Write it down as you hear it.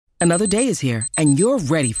Another day is here, and you're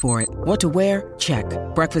ready for it. What to wear? Check.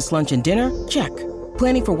 Breakfast, lunch, and dinner? Check.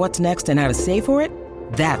 Planning for what's next and how to save for it?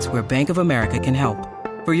 That's where Bank of America can help.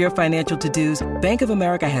 For your financial to-dos, Bank of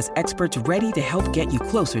America has experts ready to help get you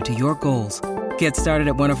closer to your goals. Get started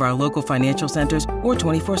at one of our local financial centers or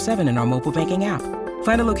 24/7 in our mobile banking app.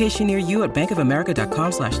 Find a location near you at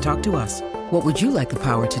bankofamerica.com/talktous. What would you like the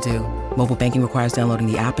power to do? Mobile banking requires downloading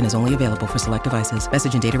the app and is only available for select devices.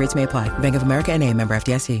 Message and data rates may apply. Bank of America N.A., member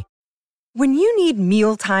FDIC. When you need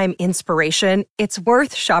mealtime inspiration, it's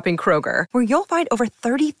worth shopping Kroger, where you'll find over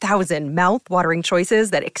 30,000 mouth-watering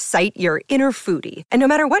choices that excite your inner foodie. And no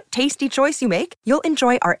matter what tasty choice you make, you'll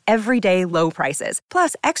enjoy our everyday low prices,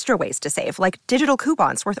 plus extra ways to save, like digital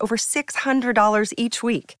coupons worth over $600 each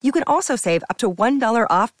week. You can also save up to $1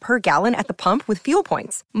 off per gallon at the pump with fuel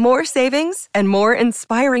points. More savings and more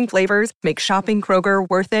inspiring flavors make shopping Kroger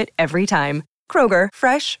worth it every time. Kroger,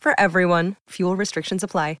 fresh for everyone. Fuel restrictions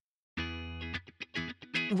apply.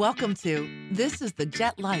 Welcome to This is the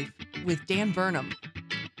Jet Life with Dan Burnham,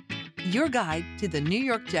 your guide to the New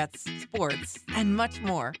York Jets, sports, and much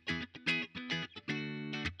more.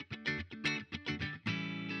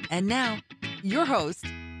 And now, your host,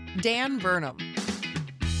 Dan Burnham.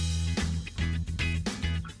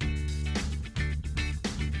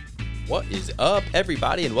 What is up,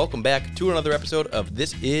 everybody, and welcome back to another episode of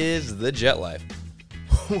This is the Jet Life.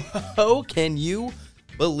 How can you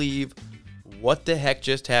believe what the heck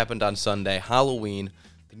just happened on Sunday, Halloween?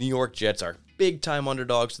 The New York Jets are big-time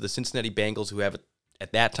underdogs to the Cincinnati Bengals, who have,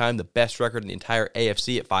 at that time, the best record in the entire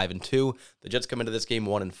AFC at 5-2. The Jets come into this game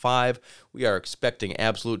 1-5. We are expecting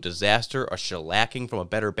absolute disaster, a shellacking from a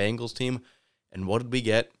better Bengals team. And what did we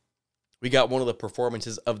get? We got one of the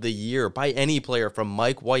performances of the year by any player from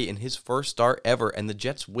Mike White in his first start ever, and the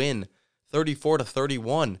Jets win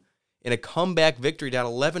 34-31 in a comeback victory down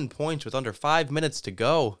 11 points with under 5 minutes to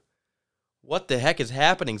go. What the heck is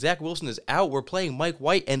happening? Zach Wilson is out. We're playing Mike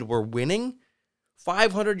White, and we're winning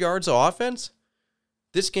 500 yards of offense?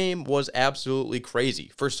 This game was absolutely crazy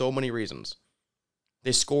for so many reasons.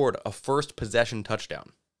 They scored a first possession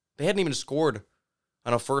touchdown. They hadn't even scored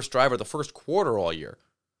on a first drive or the first quarter all year.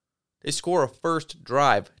 They score a first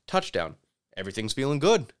drive touchdown. Everything's feeling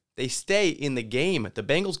good. They stay in the game. The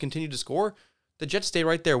Bengals continue to score. The Jets stay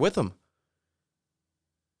right there with them.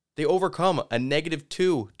 They overcome a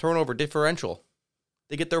 -2 turnover differential.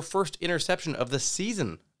 They get their first interception of the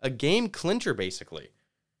season, a game clincher, basically.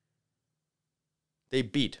 They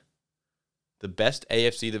beat the best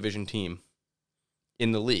AFC division team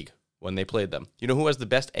in the league when they played them. You know who has the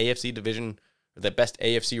best AFC division, or the best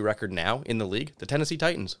AFC record now in the league? The Tennessee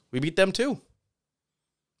Titans. We beat them too.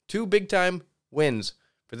 2 big-time wins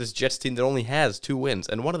for this Jets team that only has 2 wins,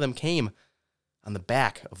 and one of them came on the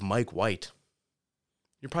back of Mike White.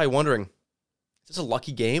 You're probably wondering, is this a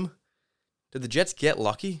lucky game? Did the Jets get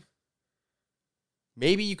lucky?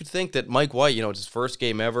 Maybe you could think that Mike White, it's his first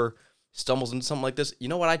game ever, stumbles into something like this. You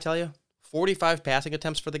know what I tell you? 45 passing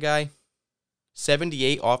attempts for the guy,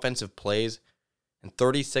 78 offensive plays, and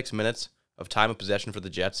 36 minutes of time of possession for the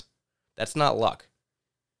Jets. That's not luck.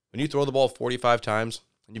 When you throw the ball 45 times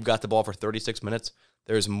and you've got the ball for 36 minutes,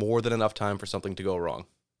 there's more than enough time for something to go wrong.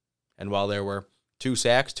 And while there were 2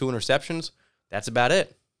 sacks, 2 interceptions, that's about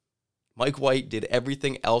it. Mike White did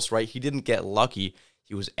everything else right. He didn't get lucky.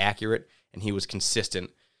 He was accurate, and he was consistent.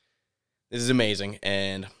 This is amazing,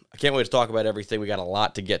 and I can't wait to talk about everything. We got a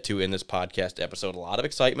lot to get to in this podcast episode. A lot of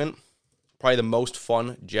excitement. Probably the most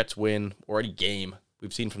fun Jets win or any game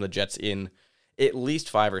we've seen from the Jets in at least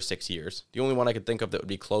 5 or 6 years. The only one I could think of that would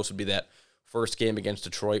be close would be that first game against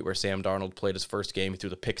Detroit where Sam Darnold played his first game. He threw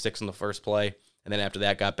the pick 6 in the first play, and then after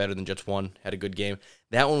that got better than Jets won, had a good game.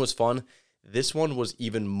 That one was fun. This one was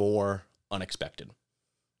even more unexpected.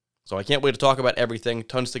 So I can't wait to talk about everything.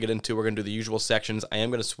 Tons to get into. We're going to do the usual sections. I am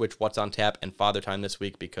going to switch What's on Tap and Father Time this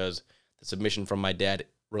week because the submission from my dad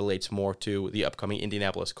relates more to the upcoming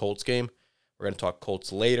Indianapolis Colts game. We're going to talk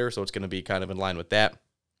Colts later, so it's going to be kind of in line with that.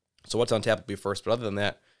 So What's on Tap will be first. But other than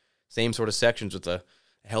that, same sort of sections with a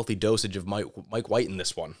healthy dosage of Mike White in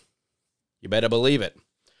this one. You better believe it.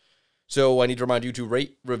 So I need to remind you to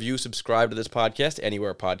rate, review, subscribe to this podcast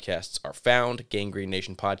anywhere podcasts are found. Gangrene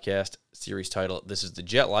Nation Podcast, series title, This is the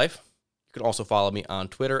Jet Life. You can also follow me on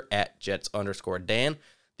Twitter at Jets_Dan.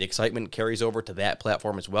 The excitement carries over to that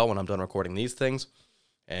platform as well when I'm done recording these things.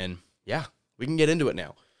 And yeah, we can get into it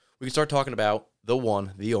now. We can start talking about the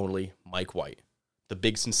one, the only Mike White, the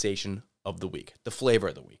big sensation of the week, the flavor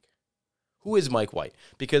of the week. Who is Mike White?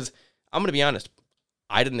 Because I'm going to be honest,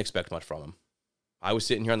 I didn't expect much from him. I was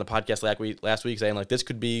sitting here on the podcast last week saying, this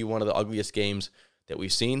could be one of the ugliest games that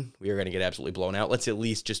we've seen. We are going to get absolutely blown out. Let's at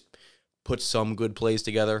least just put some good plays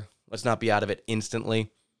together. Let's not be out of it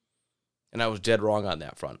instantly. And I was dead wrong on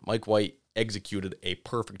that front. Mike White executed a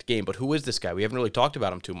perfect game. But who is this guy? We haven't really talked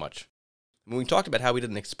about him too much. I mean, we talked about how we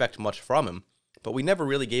didn't expect much from him, but we never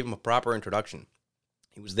really gave him a proper introduction.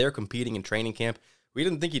 He was there competing in training camp. We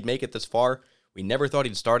didn't think he'd make it this far. We never thought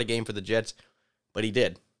he'd start a game for the Jets, but he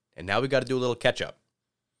did. And now we got to do a little catch-up.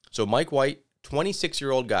 So Mike White,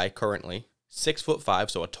 26-year-old guy currently, 6'5",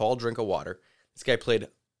 so a tall drink of water. This guy played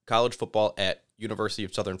college football at University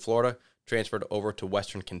of Southern Florida, transferred over to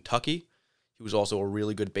Western Kentucky. He was also a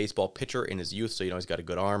really good baseball pitcher in his youth, so he's got a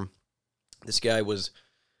good arm. This guy was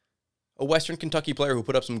a Western Kentucky player who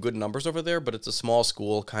put up some good numbers over there, but it's a small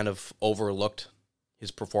school, kind of overlooked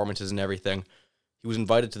his performances and everything. He was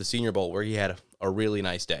invited to the Senior Bowl where he had a really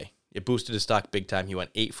nice day. It boosted his stock big time. He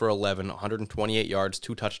went 8 for 11, 128 yards,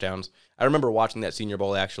 2 touchdowns. I remember watching that Senior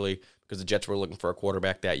Bowl, actually, because the Jets were looking for a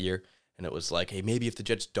quarterback that year, and it was like, hey, maybe if the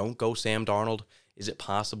Jets don't go Sam Darnold, is it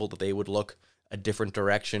possible that they would look a different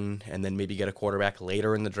direction and then maybe get a quarterback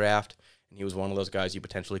later in the draft? And he was one of those guys you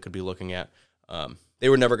potentially could be looking at. They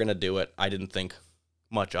were never going to do it. I didn't think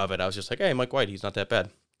much of it. I was just like, hey, Mike White, he's not that bad.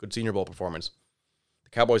 Good Senior Bowl performance. The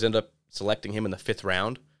Cowboys end up selecting him in the 5th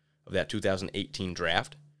round of that 2018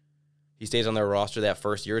 draft. He stays on their roster that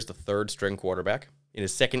first year as the 3rd-string quarterback. In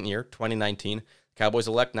his second year, 2019, the Cowboys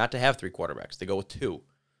elect not to have 3 quarterbacks. They go with 2.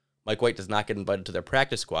 Mike White does not get invited to their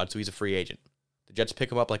practice squad, so he's a free agent. The Jets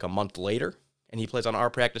pick him up like a month later, and he plays on our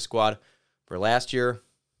practice squad for last year,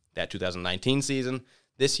 that 2019 season.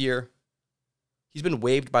 This year, he's been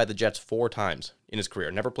waived by the Jets 4 times in his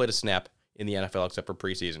career. Never played a snap in the NFL except for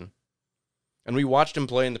preseason. And we watched him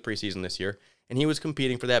play in the preseason this year, and he was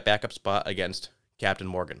competing for that backup spot against Captain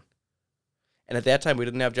Morgan. And at that time, we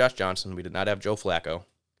didn't have Josh Johnson. We did not have Joe Flacco.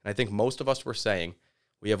 And I think most of us were saying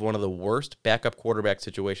we have one of the worst backup quarterback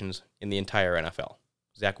situations in the entire NFL.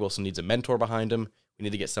 Zach Wilson needs a mentor behind him. We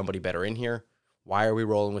need to get somebody better in here. Why are we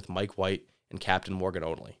rolling with Mike White and Captain Morgan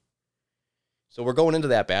only? So we're going into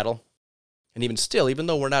that battle. And even still, even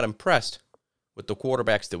though we're not impressed with the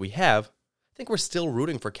quarterbacks that we have, I think we're still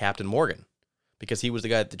rooting for Captain Morgan because he was the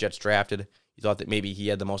guy that the Jets drafted. You thought that maybe he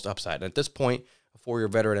had the most upside. And at this point, a 4-year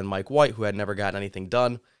veteran in Mike White, who had never gotten anything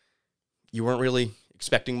done, you weren't really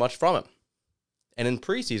expecting much from him. And in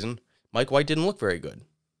preseason, Mike White didn't look very good.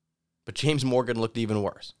 But James Morgan looked even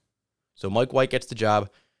worse. So Mike White gets the job.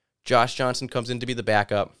 Josh Johnson comes in to be the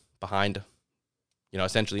backup behind,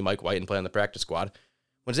 essentially Mike White and play on the practice squad.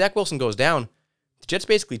 When Zach Wilson goes down, the Jets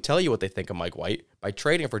basically tell you what they think of Mike White by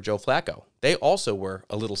trading for Joe Flacco. They also were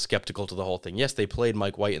a little skeptical to the whole thing. Yes, they played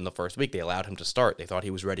Mike White in the first week. They allowed him to start. They thought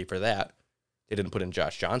he was ready for that. They didn't put in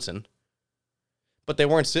Josh Johnson. But they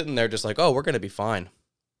weren't sitting there just like, oh, we're going to be fine.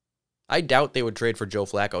 I doubt they would trade for Joe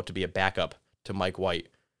Flacco to be a backup to Mike White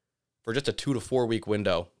for just a 2 to 4 week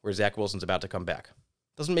window where Zach Wilson's about to come back.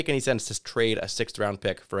 Doesn't make any sense to trade a 6th-round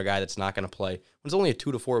pick for a guy that's not going to play when it's only a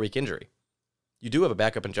 2 to 4 week injury. You do have a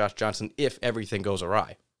backup in Josh Johnson if everything goes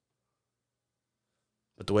awry.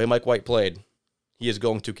 But the way Mike White played, he is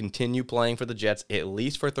going to continue playing for the Jets, at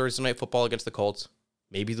least for Thursday Night Football against the Colts.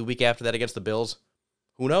 Maybe the week after that against the Bills.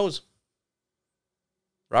 Who knows?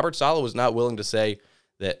 Robert Saleh was not willing to say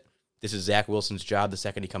that this is Zach Wilson's job the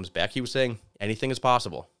second he comes back. He was saying anything is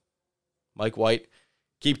possible. Mike White,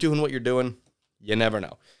 keep doing what you're doing. You never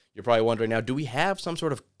know. You're probably wondering now, do we have some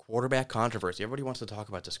sort of quarterback controversy? Everybody wants to talk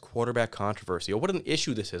about this quarterback controversy. Oh, what an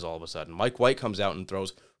issue this is all of a sudden. Mike White comes out and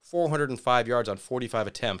throws 405 yards on 45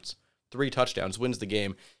 attempts, 3 touchdowns, wins the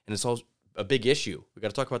game, and it's all a big issue. We got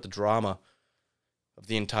to talk about the drama of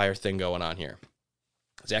the entire thing going on here.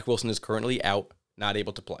 Zach Wilson is currently out, not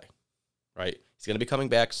able to play, right? He's going to be coming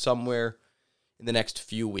back somewhere in the next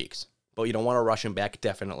few weeks, but you don't want to rush him back,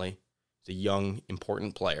 definitely. He's a young,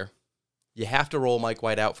 important player. You have to roll Mike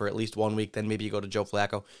White out for at least 1 week, then maybe you go to Joe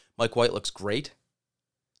Flacco. Mike White looks great,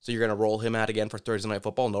 so you're going to roll him out again for Thursday Night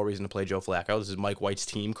Football. No reason to play Joe Flacco. This is Mike White's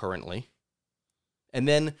team currently. And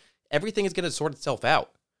then everything is going to sort itself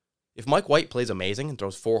out. If Mike White plays amazing and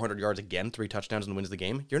throws 400 yards again, 3 touchdowns and wins the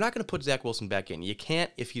game, you're not going to put Zach Wilson back in. You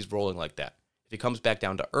can't if he's rolling like that. If he comes back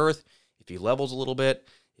down to earth, if he levels a little bit,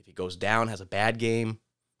 if he goes down, has a bad game,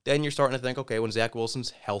 then you're starting to think, okay, when Zach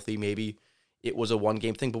Wilson's healthy, maybe it was a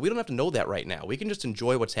one-game thing. But we don't have to know that right now. We can just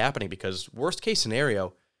enjoy what's happening because worst-case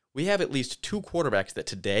scenario, we have at least 2 quarterbacks that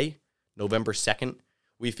today, November 2nd,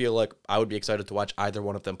 we feel like I would be excited to watch either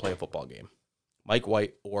one of them play a football game. Mike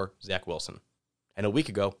White or Zach Wilson. And a week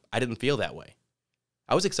ago, I didn't feel that way.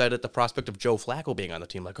 I was excited at the prospect of Joe Flacco being on the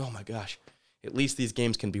team. Like, oh my gosh, at least these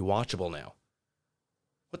games can be watchable now.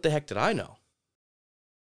 What the heck did I know?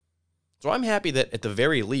 So I'm happy that at the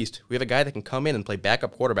very least, we have a guy that can come in and play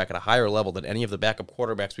backup quarterback at a higher level than any of the backup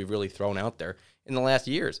quarterbacks we've really thrown out there in the last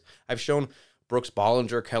years. I've shown Brooks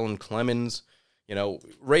Bollinger, Kellen Clemens,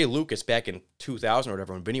 Ray Lucas back in 2000 or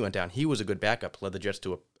whatever when Vinny went down. He was a good backup, led the Jets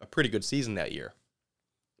to a pretty good season that year.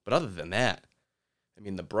 But other than that, I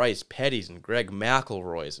mean, the Bryce Pettys and Greg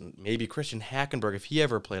McElroys and maybe Christian Hackenberg, if he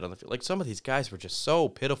ever played on the field, like some of these guys were just so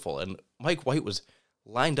pitiful. And Mike White was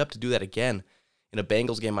lined up to do that again in a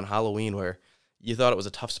Bengals game on Halloween where you thought it was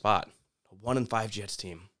a tough spot. A 1-5 Jets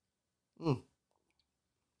team. I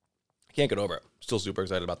can't get over it. Still super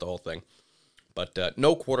excited about the whole thing. But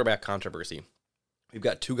no quarterback controversy. We've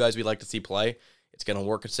got two guys we'd like to see play. It's going to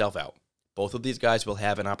work itself out. Both of these guys will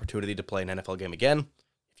have an opportunity to play an NFL game again.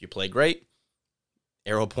 If you play great,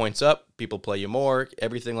 arrow points up, people play you more,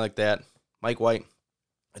 everything like that. Mike White,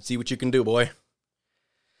 let's see what you can do, boy.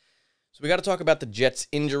 So we got to talk about the Jets'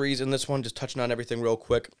 injuries in this one, just touching on everything real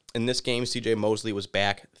quick. In this game, C.J. Mosley was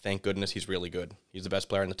back. Thank goodness, he's really good. He's the best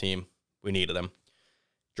player on the team. We needed him.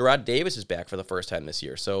 Jarrad Davis is back for the first time this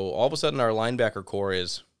year. So all of a sudden, our linebacker core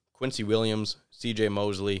is Quincy Williams, C.J.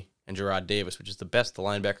 Mosley, and Jarrad Davis, which is the best the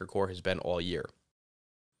linebacker core has been all year.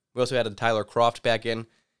 We also added Tyler Kroft back in.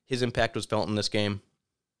 His impact was felt in this game.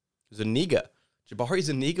 Jabari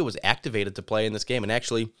Zuniga was activated to play in this game and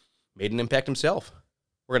actually made an impact himself.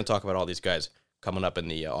 We're going to talk about all these guys coming up in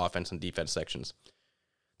the offense and defense sections.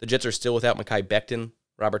 The Jets are still without Mekhi Becton.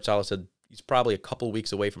 Robert Saleh said he's probably a couple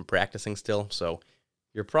weeks away from practicing still, so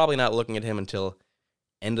you're probably not looking at him until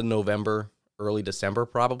end of November, early December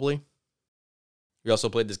probably. We also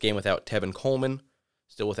played this game without Tevin Coleman,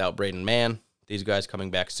 still without Braden Mann. These guys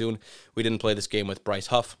coming back soon. We didn't play this game with Bryce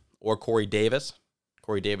Huff or Corey Davis.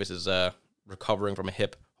 Corey Davis is recovering from a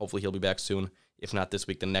hip. Hopefully he'll be back soon. If not this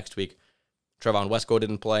week, then next week. Trevon Wesco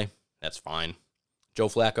didn't play. That's fine. Joe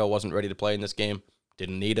Flacco wasn't ready to play in this game.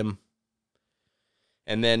 Didn't need him.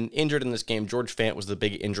 And then injured in this game, George Fant was the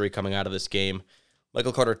big injury coming out of this game.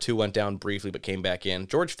 Michael Carter, too, went down briefly but came back in.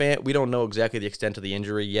 George Fant, we don't know exactly the extent of the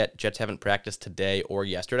injury yet. Jets haven't practiced today or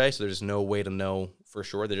yesterday, so there's no way to know for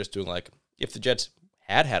sure. They're just doing if the Jets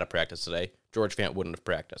had a practice today, George Fant wouldn't have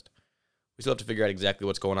practiced. We still have to figure out exactly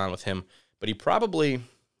what's going on with him. But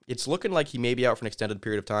it's looking like he may be out for an extended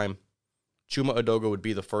period of time. Chuma Edoga would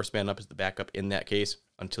be the first man up as the backup in that case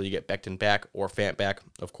until you get Becton back or Fant back,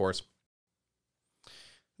 of course.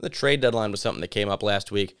 The trade deadline was something that came up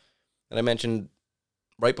last week. And I mentioned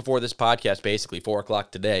right before this podcast, basically 4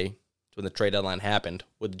 o'clock today, when the trade deadline happened,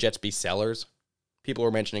 would the Jets be sellers? People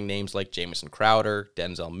were mentioning names like Jamison Crowder,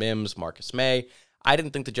 Denzel Mims, Marcus May. I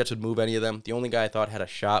didn't think the Jets would move any of them. The only guy I thought had a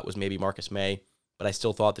shot was maybe Marcus May, but I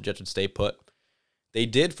still thought the Jets would stay put. They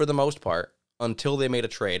did for the most part until they made a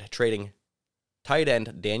trade, trading tight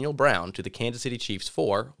end Daniel Brown to the Kansas City Chiefs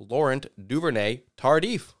for Laurent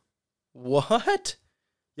Duvernay-Tardif. What?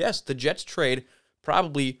 Yes, the Jets trade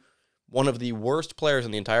probably one of the worst players in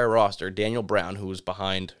the entire roster, Daniel Brown, who was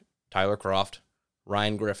behind Tyler Kroft,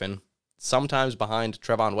 Ryan Griffin, sometimes behind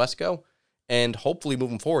Trevon Wesco, and hopefully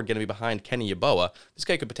moving forward going to be behind Kenny Yeboah. This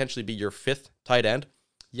guy could potentially be your 5th tight end.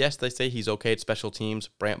 Yes, they say he's okay at special teams.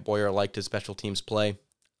 Brant Boyer liked his special teams play.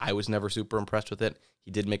 I was never super impressed with it. He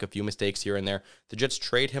did make a few mistakes here and there. The Jets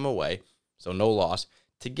trade him away, so no loss,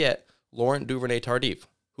 to get Laurent Duvernay-Tardif,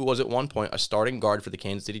 who was at one point a starting guard for the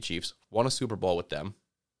Kansas City Chiefs, won a Super Bowl with them.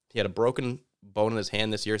 He had a broken bone in his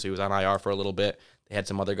hand this year, so he was on IR for a little bit. They had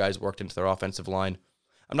some other guys worked into their offensive line.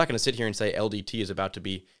 I'm not going to sit here and say LDT is about to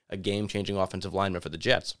be a game-changing offensive lineman for the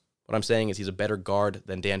Jets. What I'm saying is he's a better guard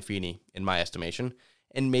than Dan Feeney, in my estimation,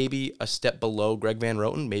 and maybe a step below Greg Van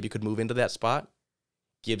Roten, maybe could move into that spot.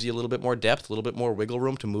 Gives you a little bit more depth, a little bit more wiggle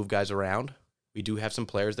room to move guys around. We do have some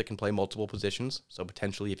players that can play multiple positions, so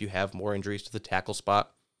potentially if you have more injuries to the tackle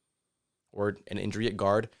spot or an injury at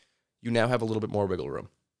guard, you now have a little bit more wiggle room.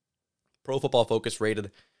 Pro Football Focus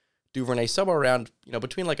rated Duvernay somewhere around,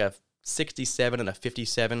 between a 67 and a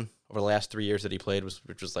 57 over the last 3 years that he played,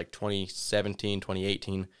 which was 2017,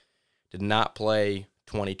 2018. Did not play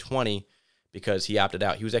 2020 because he opted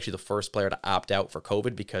out. He was actually the first player to opt out for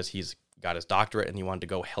COVID because he's got his doctorate and he wanted to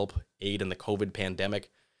go help aid in the COVID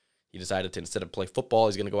pandemic. He decided to, instead of play football,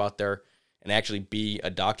 he's going to go out there and actually be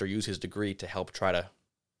a doctor, use his degree to help try to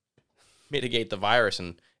mitigate the virus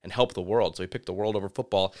and help the world. So he picked the world over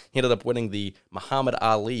football. He ended up winning the Muhammad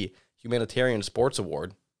Ali Humanitarian Sports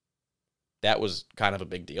Award. That was kind of a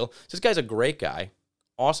big deal. So this guy's a great guy,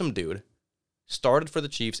 awesome dude, started for the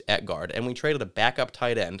Chiefs at guard, and we traded a backup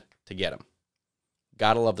tight end to get him.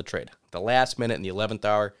 Gotta love the trade. The last minute in the 11th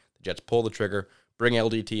hour, the Jets pull the trigger, bring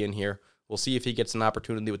LDT in here. We'll see if he gets an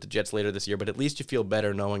opportunity with the Jets later this year, but at least you feel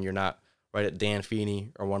better knowing you're not right at Dan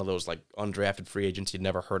Feeney or one of those like undrafted free agents you'd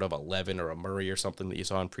never heard of, a Levin or a Murray or something that you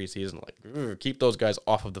saw in preseason. Like, keep those guys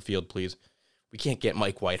off of the field, please. We can't get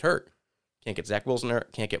Mike White hurt. Can't get Zach Wilson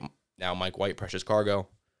hurt. Can't get now Mike White, precious cargo.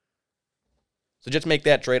 So just make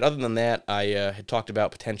that trade. Other than that, I had talked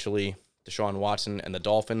about potentially Deshaun Watson and the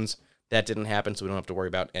Dolphins. That didn't happen, so we don't have to worry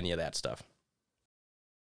about any of that stuff.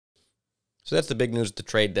 So that's the big news at the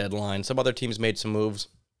trade deadline. Some other teams made some moves.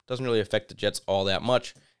 Doesn't really affect the Jets all that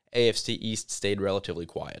much. AFC East stayed relatively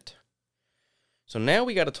quiet. So now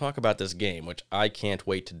we got to talk about this game, which I can't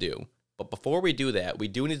wait to do. But before we do that, we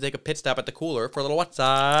do need to take a pit stop at the cooler for a little What's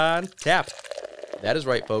on Tap. That is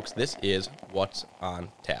right, folks. This is What's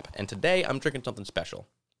on Tap. And today I'm drinking something special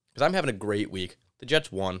because I'm having a great week. The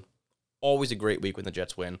Jets won. Always a great week when the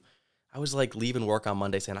Jets win. I was like leaving work on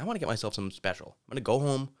Monday saying, I want to get myself something special. I'm going to go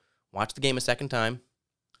home, watch the game a second time,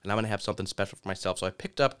 and I'm going to have something special for myself. So I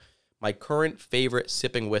picked up my current favorite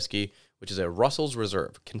sipping whiskey, which is a Russell's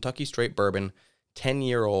Reserve, Kentucky Straight Bourbon,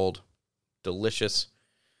 10-year-old, delicious,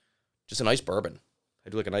 just a nice bourbon. I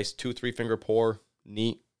do like a nice 2-3 finger pour,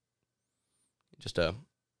 neat, just an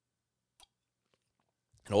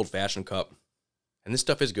old-fashioned cup. And this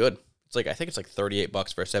stuff is good. It's like, I think it's like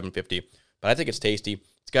 $38 for a $7.50, but I think it's tasty.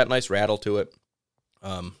 It's got a nice rattle to it.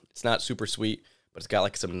 It's not super sweet, but it's got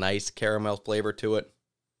like some nice caramel flavor to it.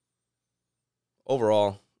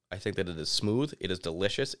 Overall, I think that it is smooth. It is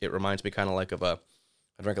delicious. It reminds me kind of like I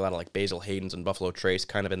drank a lot of like Basil Hayden's and Buffalo Trace,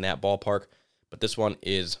 kind of in that ballpark. But this one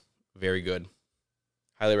is very good.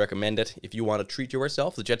 Highly recommend it. If you want to treat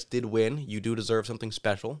yourself, the Jets did win. You do deserve something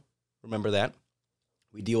special. Remember that.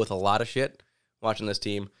 We deal with a lot of shit watching this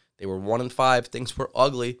team. They were 1-5. Things were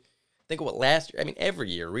ugly. Think of what last year,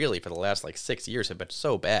 every year really for the last like 6 years have been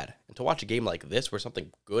so bad. And to watch a game like this where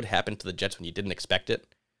something good happened to the Jets when you didn't expect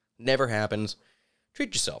it, never happens.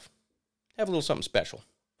 Treat yourself. Have a little something special.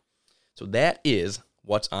 So that is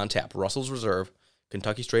What's on Tap. Russell's Reserve,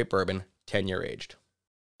 Kentucky Straight Bourbon, 10-year aged.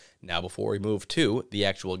 Now, before we move to the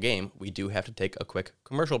actual game, we do have to take a quick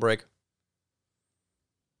commercial break.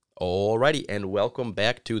 Alrighty, and welcome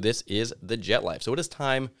back to This is the Jet Life. So it is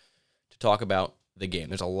time to talk about the game.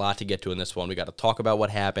 There's a lot to get to in this one. We got to talk about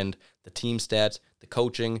what happened, the team stats, the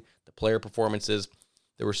coaching, the player performances.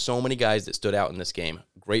 There were so many guys that stood out in this game.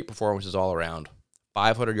 Great performances all around.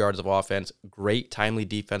 500 yards of offense, great timely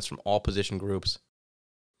defense from all position groups.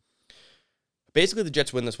 Basically, the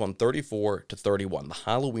Jets win this one 34-31, the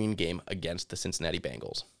Halloween game against the Cincinnati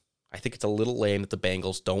Bengals. I think it's a little lame that the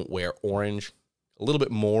Bengals don't wear orange, a little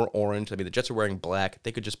bit more orange. The Jets are wearing black.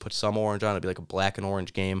 They could just put some orange on. It'd be like a black and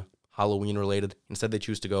orange game, Halloween related. Instead, they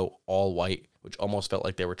choose to go all white, which almost felt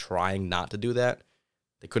like they were trying not to do that.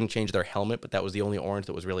 They couldn't change their helmet, but that was the only orange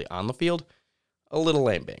that was really on the field. A little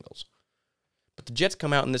lame, Bengals. But the Jets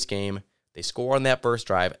come out in this game. They score on that first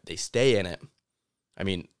drive. They stay in it.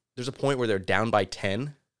 There's a point where they're down by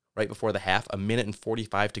 10 right before the half,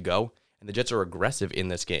 1:45 to go, and the Jets are aggressive in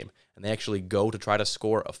this game. And they actually go to try to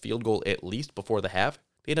score a field goal at least before the half.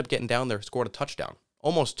 They end up getting down there, scored a touchdown.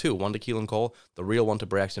 Almost two. One to Keelan Cole, the real one to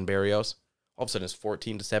Braxton Berrios. All of a sudden it's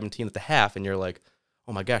 14-17 at the half, and you're like,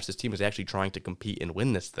 oh my gosh, this team is actually trying to compete and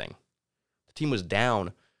win this thing. The team was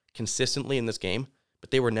down consistently in this game,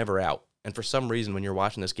 but they were never out. And for some reason, when you're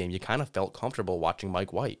watching this game, you kind of felt comfortable watching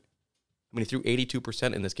Mike White. He threw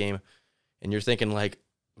 82% in this game, and you're thinking like,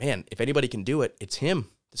 man, if anybody can do it, it's him.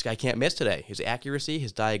 This guy can't miss today. His accuracy,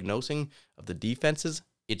 his diagnosing of the defenses,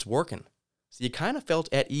 it's working. So you kind of felt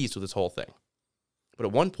at ease with this whole thing. But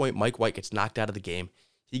at one point, Mike White gets knocked out of the game.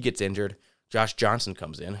 He gets injured. Josh Johnson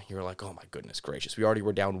comes in. You're like, oh my goodness gracious. We already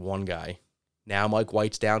were down one guy. Now Mike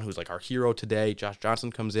White's down, who's like our hero today. Josh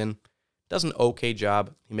Johnson comes in. Does an okay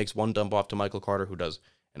job. He makes one dump off to Michael Carter, who does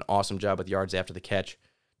an awesome job with yards after the catch.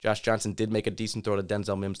 Josh Johnson did make a decent throw to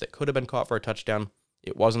Denzel Mims that could have been caught for a touchdown.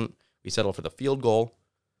 It wasn't. We settled for the field goal.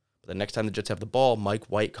 But the next time the Jets have the ball, Mike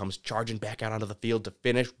White comes charging back out onto the field to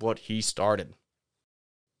finish what he started.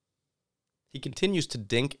 He continues to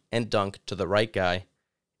dink and dunk to the right guy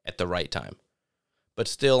at the right time. But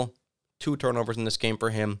still, 2 turnovers in this game for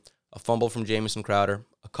him, a fumble from Jamison Crowder,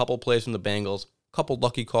 a couple plays from the Bengals, a couple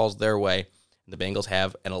lucky calls their way, and the Bengals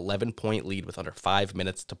have an 11-point lead with under 5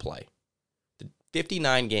 minutes to play. The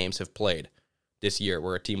 59 games have played this year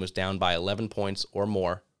where a team was down by 11 points or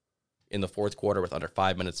more in the fourth quarter with under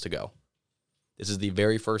 5 minutes to go. This is the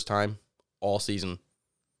very first time all season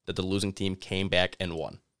that the losing team came back and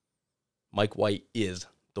won. Mike White is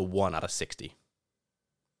the 1 out of 60.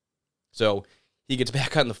 So he gets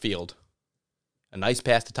back on the field. A nice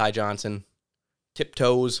pass to Ty Johnson.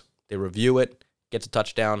 Tiptoes. They review it. Gets a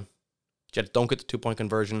touchdown. Jets don't get the 2-point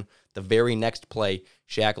conversion. The very next play,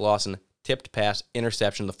 Shaq Lawson tipped pass,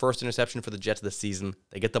 interception, the first interception for the Jets this season.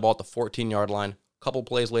 They get the ball at the 14-yard line. A couple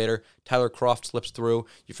plays later, Tyler Kroft slips through.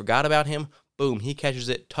 You forgot about him. Boom, he catches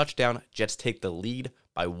it. Touchdown. Jets take the lead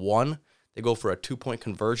by 1. They go for a 2-point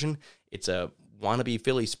conversion. It's a wannabe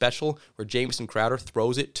Philly special where Jamison Crowder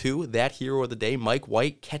throws it to that hero of the day, Mike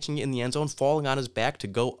White, catching it in the end zone, falling on his back to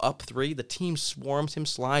go up 3. The team swarms him,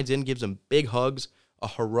 slides in, gives him big hugs. A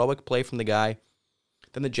heroic play from the guy.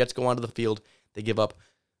 Then the Jets go onto the field. They give up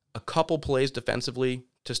a couple plays defensively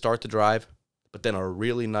to start the drive, but then a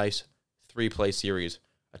really nice 3-play series.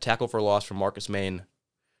 A tackle for loss from Marcus Maye,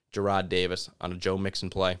 Jarrad Davis on a Joe Mixon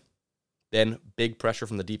play. Then big pressure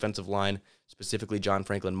from the defensive line, specifically John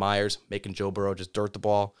Franklin Myers, making Joe Burrow just dirt the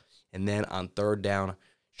ball. And then on 3rd down,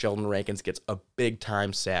 Sheldon Rankins gets a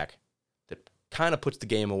big-time sack that kind of puts the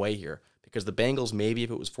game away here because the Bengals, maybe if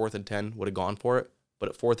it was 4th and 10, would have gone for it. But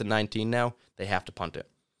at 4th and 19 now, they have to punt it.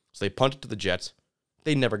 So they punt it to the Jets.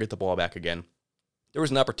 They never get the ball back again. There was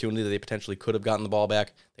an opportunity that they potentially could have gotten the ball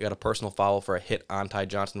back. They got a personal foul for a hit on Ty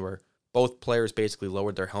Johnson where both players basically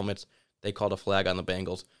lowered their helmets. They called a flag on the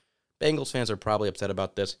Bengals. Bengals fans are probably upset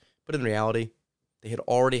about this, but in reality, they had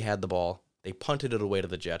already had the ball. They punted it away to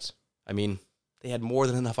the Jets. I mean, they had more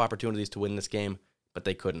than enough opportunities to win this game, but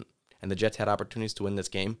they couldn't. And the Jets had opportunities to win this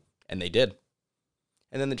game, and they did.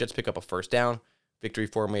 And then the Jets pick up a 1st down, victory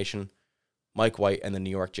formation. Mike White and the New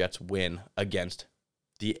York Jets win against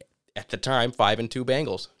the, at the time, 5-2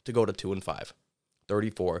 Bengals to go to 2-5,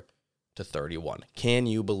 34-31. Can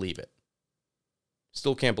you believe it?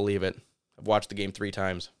 Still can't believe it. I've watched the game 3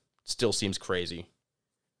 times. Still seems crazy.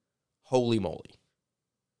 Holy moly.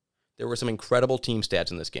 There were some incredible team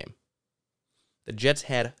stats in this game. The Jets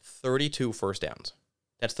had 32 first downs.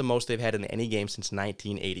 That's the most they've had in any game since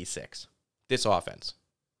 1986. This offense.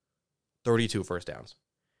 32 first downs.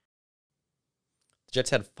 The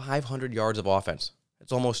Jets had 500 yards of offense.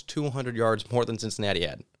 That's almost 200 yards more than Cincinnati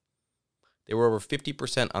had. They were over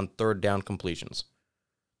 50% on 3rd down completions.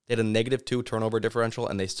 They had a -2 turnover differential,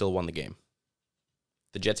 and they still won the game.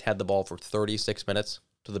 The Jets had the ball for 36 minutes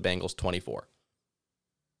to the Bengals' 24.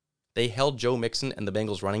 They held Joe Mixon and the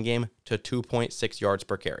Bengals' running game to 2.6 yards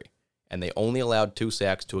per carry, and they only allowed 2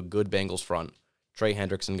 sacks to a good Bengals front. Trey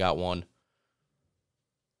Hendrickson got 1.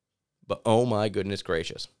 But oh my goodness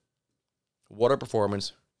gracious. What a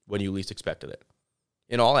performance when you least expected it,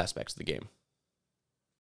 in all aspects of the game.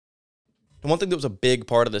 And one thing that was a big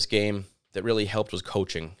part of this game that really helped was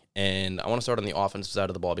coaching. And I want to start on the offensive side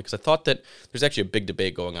of the ball because I thought that there's actually a big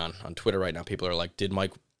debate going on Twitter right now. People are like, did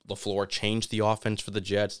Mike LaFleur change the offense for the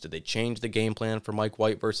Jets? Did they change the game plan for Mike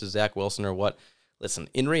White versus Zach Wilson or what? Listen,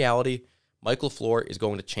 in reality, Mike LaFleur is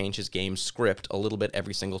going to change his game script a little bit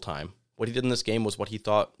every single time. What he did in this game was what he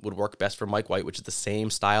thought would work best for Mike White, which is the same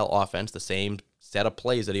style offense, the same set of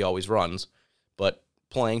plays that he always runs, but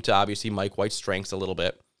playing to obviously Mike White's strengths a little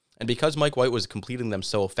bit. And because Mike White was completing them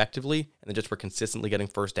so effectively, and they just were consistently getting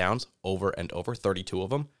first downs over and over, 32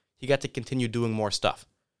 of them, he got to continue doing more stuff.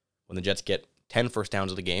 When the Jets get 10 first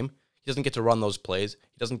downs of the game, he doesn't get to run those plays.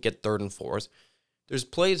 He doesn't get 3rd and 4s. There's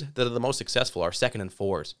plays that are the most successful are 2nd and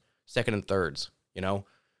 4s, 2nd and 3rds, you know,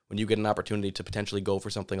 when you get an opportunity to potentially go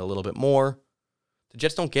for something a little bit more. The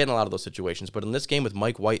Jets don't get in a lot of those situations, but in this game with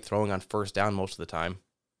Mike White throwing on first down most of the time,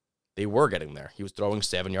 they were getting there. He was throwing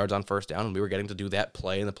 7 yards on first down, and we were getting to do that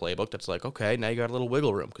play in the playbook that's like, okay, now you got a little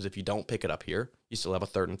wiggle room, because if you don't pick it up here, you still have a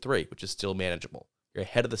 3rd and 3, which is still manageable. You're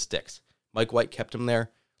ahead of the sticks. Mike White kept him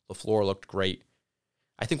there. LaFleur looked great.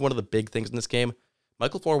 I think one of the big things in this game,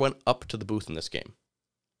 Mike LaFleur went up to the booth in this game.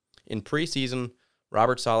 In preseason,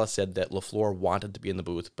 Robert Saleh said that LaFleur wanted to be in the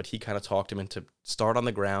booth, but he kind of talked him into start on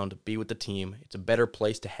the ground, be with the team. It's a better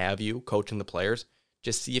place to have you coaching the players.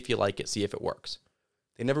 Just see if you like it, see if it works.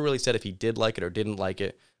 They never really said if he did like it or didn't like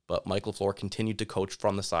it, but Mike LaFleur continued to coach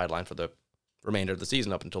from the sideline for the remainder of the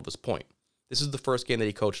season up until this point. This is the first game that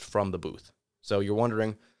he coached from the booth. So you're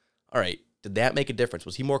wondering, all right, did that make a difference?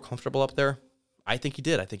 Was he more comfortable up there? I think he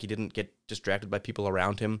did. I think he didn't get distracted by people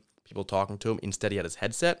around him, people talking to him. Instead, he had his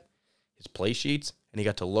headset, his play sheets, and he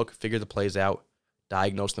got to look, figure the plays out,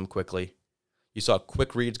 diagnose them quickly. You saw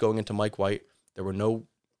quick reads going into Mike White. There were no,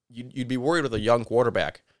 you'd be worried with a young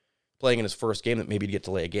quarterback playing in his first game that maybe he'd get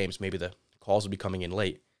delayed games. Maybe the calls would be coming in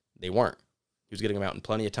late. They weren't. He was getting them out in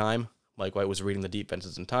plenty of time. Mike White was reading the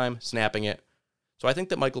defenses in time, snapping it. So I think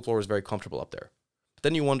that Mike LaFleur was very comfortable up there. But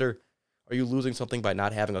then you wonder, are you losing something by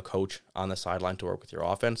not having a coach on the sideline to work with your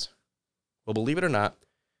offense? Well, believe it or not,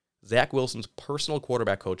 Zach Wilson's personal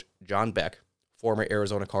quarterback coach, John Beck, former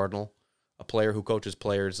Arizona Cardinal, a player who coaches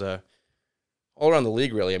players all around the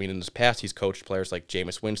league, really. I mean, in his past, he's coached players like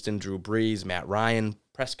Jameis Winston, Drew Brees, Matt Ryan,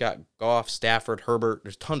 Prescott, Goff, Stafford, Herbert.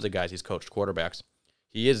 There's tons of guys he's coached, quarterbacks.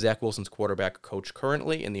 He is Zach Wilson's quarterback coach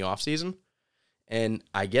currently in the offseason. And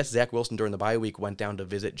I guess Zach Wilson during the bye week went down to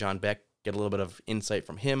visit John Beck, get a little bit of insight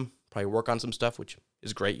from him, probably work on some stuff, which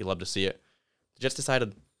is great. You love to see it. The Jets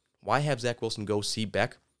decided, why have Zach Wilson go see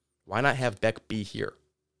Beck? Why not have Beck be here?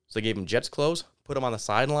 So they gave him Jets clothes, put him on the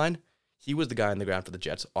sideline. He was the guy on the ground for the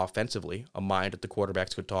Jets offensively, a mind that the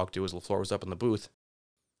quarterbacks could talk to as LaFleur was up in the booth.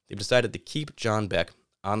 They've decided to keep John Beck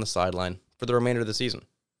on the sideline for the remainder of the season.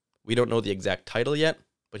 We don't know the exact title yet,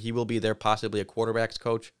 but he will be there, possibly a quarterback's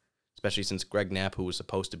coach, especially since Greg Knapp, who was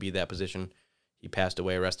supposed to be that position, he passed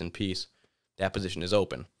away, rest in peace. That position is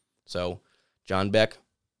open. So John Beck,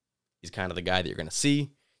 he's kind of the guy that you're going to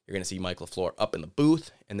see. You're going to see Mike LaFleur up in the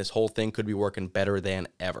booth, and this whole thing could be working better than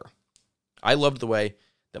ever. I loved the way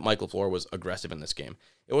that Mike LaFleur was aggressive in this game.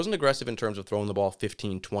 It wasn't aggressive in terms of throwing the ball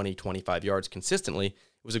 15, 20, 25 yards consistently.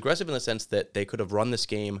 It was aggressive in the sense that they could have run this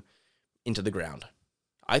game into the ground.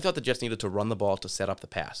 I thought the Jets needed to run the ball to set up the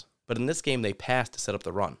pass, but in this game, they passed to set up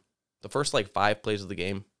the run. The first 5 plays of the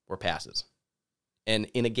game were passes. And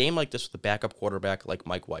in a game like this with a backup quarterback like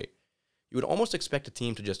Mike White, you would almost expect a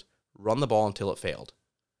team to just run the ball until it failed.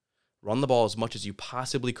 Run the ball as much as you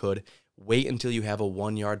possibly could, wait until you have a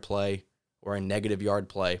 1-yard play or a negative yard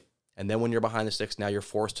play, and then when you're behind the sticks, now you're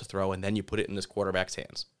forced to throw, and then you put it in this quarterback's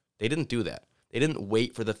hands. They didn't do that. They didn't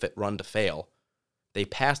wait for the run to fail. They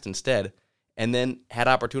passed instead, and then had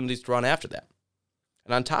opportunities to run after that.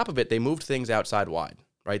 And on top of it, they moved things outside wide,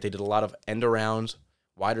 right? They did a lot of end-arounds,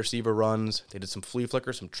 wide receiver runs. They did some flea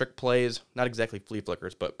flickers, some trick plays. Not exactly flea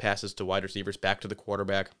flickers, but passes to wide receivers back to the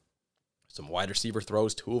quarterback. Some wide receiver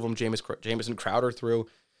throws, 2 of them Jamison Crowder threw.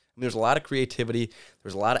 I mean, there's a lot of creativity.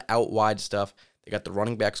 There's a lot of out-wide stuff. They got the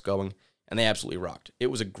running backs going, and they absolutely rocked. It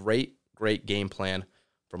was a great, great game plan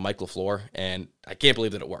from Mike LaFleur, and I can't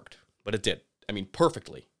believe that it worked, but it did. I mean,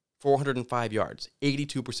 perfectly. 405 yards,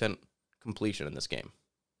 82% completion in this game,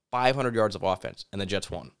 500 yards of offense, and the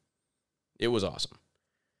Jets won. It was awesome.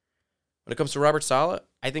 When it comes to Robert Saleh,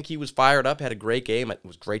 I think he was fired up, had a great game. It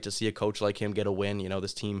was great to see a coach like him get a win. You know,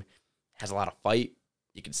 this team has a lot of fight.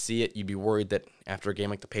 You could see it. You'd be worried that after a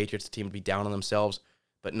game like the Patriots, the team would be down on themselves.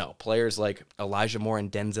 But no, players like Elijah Moore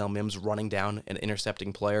and Denzel Mims running down an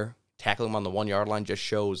intercepting player, tackling him on the 1-yard line just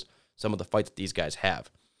shows some of the fight that these guys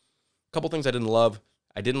have. A couple things I didn't love.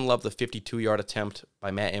 I didn't love the 52-yard attempt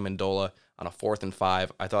by Matt Amendola on a 4th and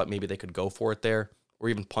 5. I thought maybe they could go for it there, or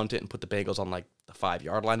even punt it and put the Bengals on the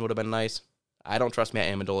 5-yard line would have been nice. I don't trust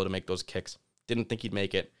Matt Amendola to make those kicks. Didn't think he'd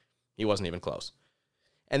make it. He wasn't even close.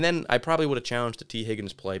 And then I probably would have challenged the T.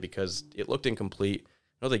 Higgins play because it looked incomplete.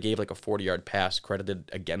 I know they gave a 40-yard pass credited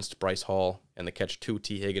against Bryce Hall and the catch to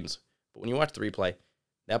T. Higgins. But when you watch the replay,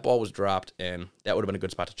 that ball was dropped, and that would have been a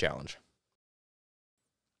good spot to challenge.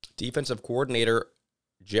 Defensive coordinator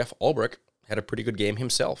Jeff Ulbrich had a pretty good game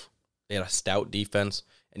himself. They had a stout defense,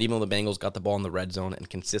 and even though the Bengals got the ball in the red zone and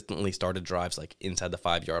consistently started drives inside the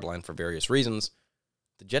 5-yard line for various reasons,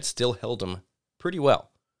 the Jets still held them pretty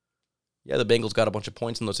well. Yeah, the Bengals got a bunch of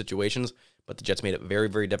points in those situations, but the Jets made it very,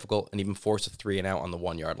 very difficult and even forced a 3-and-out on the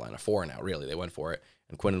 1-yard line. A 4-and-out, really. They went for it,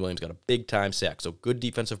 and Quinnen Williams got a big-time sack. So good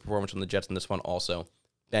defensive performance from the Jets in this one also.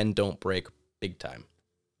 Bend, don't break, big time.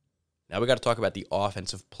 Now we got to talk about the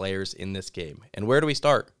offensive players in this game. And where do we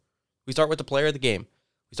start? We start with the player of the game.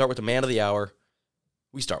 We start with the man of the hour.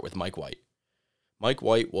 We start with Mike White. Mike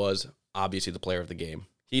White was obviously the player of the game.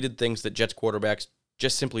 He did things that Jets quarterbacks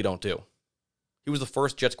just simply don't do. He was the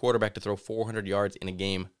first Jets quarterback to throw 400 yards in a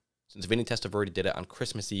game since Vinny Testaverde did it on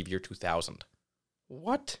Christmas Eve, year 2000.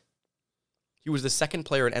 What? He was the second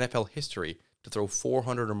player in NFL history to throw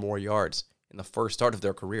 400 or more yards in the first start of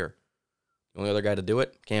their career. The only other guy to do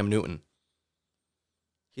it, Cam Newton.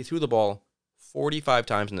 He threw the ball 45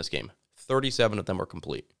 times in this game. 37 of them were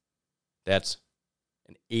complete. That's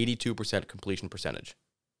an 82% completion percentage.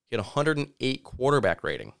 He had a 108 quarterback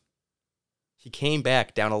rating. He came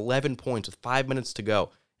back down 11 points with 5 minutes to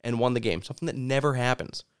go and won the game, something that never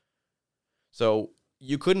happens. So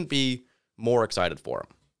you couldn't be more excited for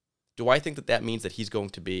him. Do I think that means that he's going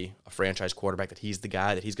to be a franchise quarterback, that he's the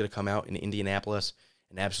guy, that he's going to come out in Indianapolis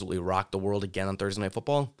and absolutely rock the world again on Thursday Night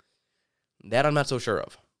Football? That I'm not so sure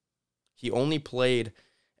of. He only played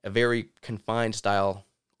a very confined style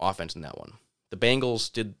offense in that one. The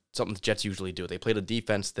Bengals did something the Jets usually do. They played a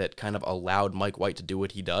defense that kind of allowed Mike White to do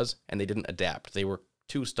what he does, and they didn't adapt. They were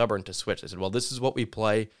too stubborn to switch. They said, well, this is what we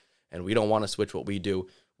play, and we don't want to switch what we do.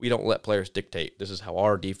 We don't let players dictate. This is how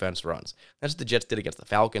our defense runs. That's what the Jets did against the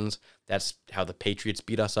Falcons. That's how the Patriots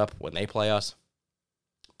beat us up when they play us.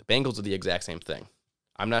 The Bengals do the exact same thing.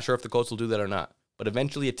 I'm not sure if the Colts will do that or not, but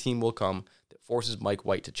eventually a team will come that forces Mike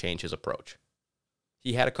White to change his approach.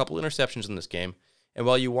 He had a couple interceptions in this game, and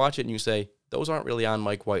while you watch it and you say, those aren't really on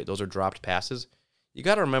Mike White. Those are dropped passes. You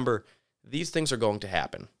got to remember, these things are going to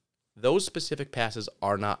happen. Those specific passes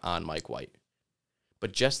are not on Mike White.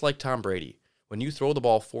 But just like Tom Brady, when you throw the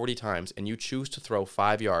ball 40 times and you choose to throw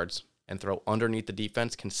 5 yards and throw underneath the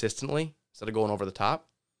defense consistently instead of going over the top,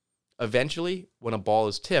 eventually, when a ball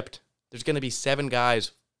is tipped, there's going to be 7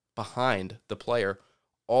 guys behind the player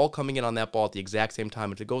all coming in on that ball at the exact same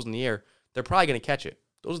time. If it goes in the air, they're probably going to catch it.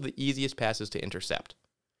 Those are the easiest passes to intercept.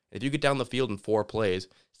 If you get down the field in 4 plays,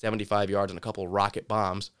 75 yards and a couple rocket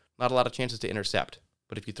bombs, not a lot of chances to intercept.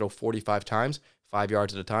 But if you throw 45 times, 5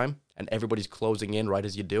 yards at a time, and everybody's closing in right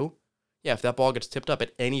as you do, yeah, if that ball gets tipped up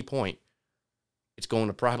at any point, it's going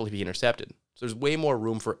to probably be intercepted. So there's way more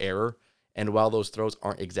room for error. And while those throws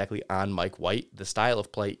aren't exactly on Mike White, the style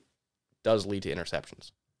of play does lead to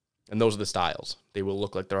interceptions. And those are the styles. They will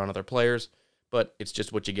look like they're on other players, but it's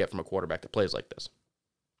just what you get from a quarterback that plays like this.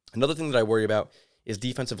 Another thing that I worry about is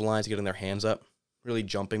defensive lines getting their hands up, really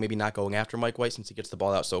jumping, maybe not going after Mike White since he gets the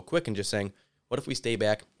ball out so quick and just saying, what if we stay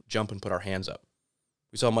back, jump, and put our hands up?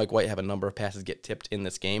 We saw Mike White have a number of passes get tipped in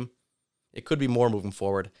this game. It could be more moving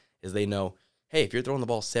forward as they know, hey, if you're throwing the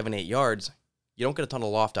ball 7-8 yards, you don't get a ton of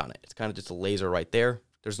loft on it. It's kind of just a laser right there.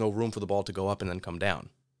 There's no room for the ball to go up and then come down.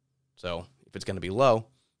 So if it's going to be low,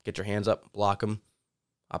 get your hands up, block them.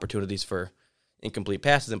 Opportunities for incomplete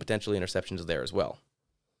passes and potentially interceptions there as well.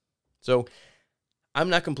 So I'm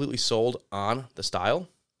not completely sold on the style.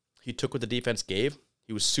 He took what the defense gave.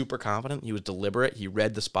 He was super confident. He was deliberate. He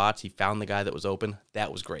read the spots. He found the guy that was open.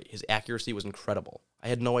 That was great. His accuracy was incredible. I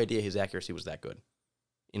had no idea his accuracy was that good.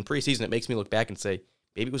 In preseason, it makes me look back and say,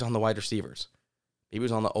 maybe it was on the wide receivers. Maybe it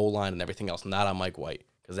was on the O-line and everything else, not on Mike White,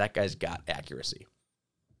 because that guy's got accuracy.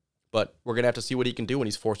 But we're going to have to see what he can do when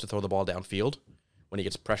he's forced to throw the ball downfield, when he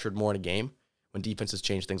gets pressured more in a game, when defenses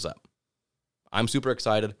change things up. I'm super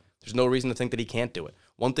excited. There's no reason to think that he can't do it.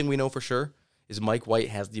 One thing we know for sure is Mike White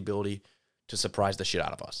has the ability to surprise the shit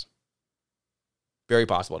out of us. Very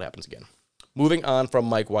possible it happens again. Moving on from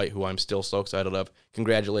Mike White, who I'm still so excited of,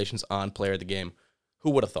 congratulations on player of the game.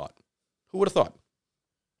 Who would have thought? Who would have thought?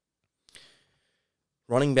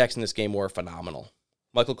 Running backs in this game were phenomenal.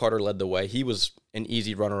 Michael Carter led the way. He was an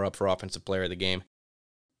easy runner-up for offensive player of the game.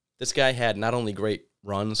 This guy had not only great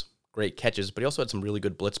runs, great catches, but he also had some really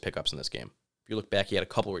good blitz pickups in this game. If you look back, he had a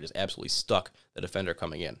couple where he just absolutely stuck the defender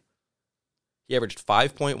coming in. He averaged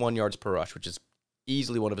 5.1 yards per rush, which is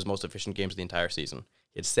easily one of his most efficient games of the entire season.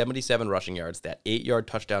 He had 77 rushing yards, that 8-yard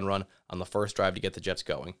touchdown run on the first drive to get the Jets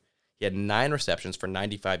going. He had 9 receptions for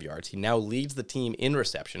 95 yards. He now leads the team in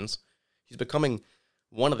receptions. He's becoming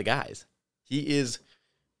one of the guys. He is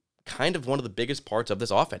kind of one of the biggest parts of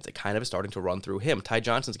this offense. It kind of is starting to run through him. Ty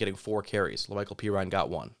Johnson's getting 4 carries. LaMichael Pirine got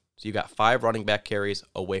 1. So you got 5 running back carries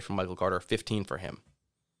away from Michael Carter, 15 for him.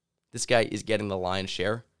 This guy is getting the lion's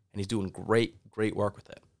share, and he's doing great work with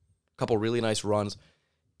it. A couple really nice runs,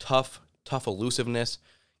 tough elusiveness,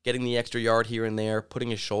 getting the extra yard here and there, putting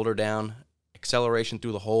his shoulder down, acceleration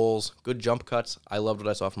through the holes, good jump cuts. I loved what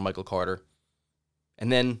I saw from Michael Carter.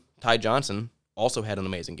 And then Ty Johnson also had an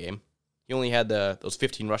amazing game. He only had those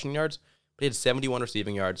 15 rushing yards, but he had 71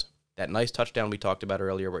 receiving yards. That nice touchdown we talked about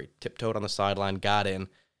earlier where he tiptoed on the sideline, got in.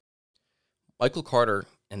 Michael Carter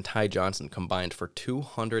and Ty Johnson combined for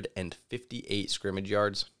 258 scrimmage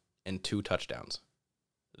yards and 2 touchdowns.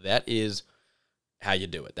 That is how you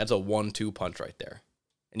do it. That's a 1-2 punch right there.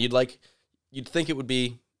 And you'd think it would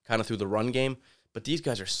be kind of through the run game, but these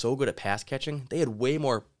guys are so good at pass catching. They had way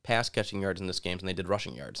more pass catching yards in this game than they did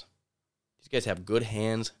rushing yards. These guys have good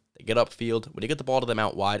hands. They get upfield. When you get the ball to them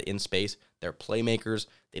out wide in space, they're playmakers.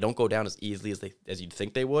 They don't go down as easily as you'd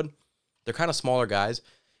think they would. They're kind of smaller guys,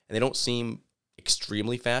 and they don't seem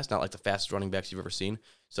extremely fast, not like the fastest running backs you've ever seen.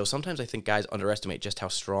 So sometimes I think guys underestimate just how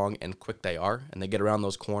strong and quick they are, and they get around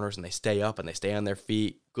those corners, and they stay up, and they stay on their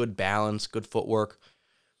feet. Good balance, good footwork.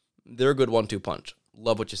 They're a good 1-2 punch.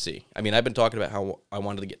 Love what you see. I mean, I've been talking about how I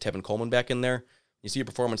wanted to get Tevin Coleman back in there. You see a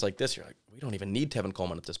performance like this, you're like, we don't even need Tevin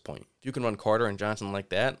Coleman at this point. If you can run Carter and Johnson like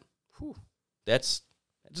that, that's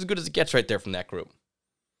as good as it gets right there from that group.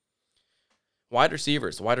 Wide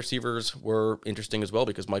receivers. The wide receivers were interesting as well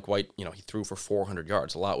because Mike White, he threw for 400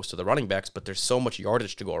 yards. A lot was to the running backs, but there's so much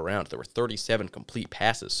yardage to go around. There were 37 complete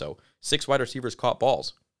passes, so 6 wide receivers caught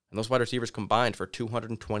balls, and those wide receivers combined for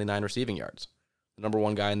 229 receiving yards. The number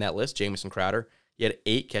 1 guy in that list, Jamison Crowder, he had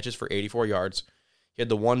 8 catches for 84 yards. He had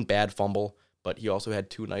the 1 bad fumble, but he also had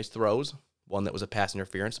 2 nice throws. One that was a pass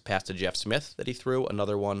interference, a pass to Jeff Smith that he threw.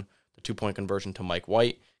 Another one, the 2-point conversion to Mike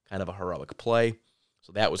White, kind of a heroic play.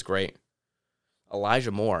 So that was great.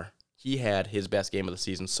 Elijah Moore, he had his best game of the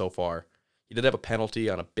season so far. He did have a penalty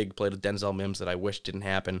on a big play to Denzel Mims that I wish didn't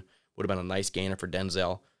happen. Would have been a nice gainer for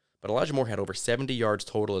Denzel. But Elijah Moore had over 70 yards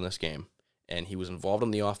total in this game, and he was involved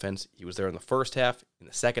in the offense. He was there in the first half. In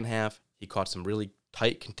the second half, he caught some really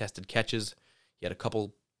tight contested catches. He had a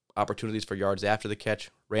couple opportunities for yards after the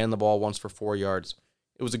catch, ran the ball once for 4 yards.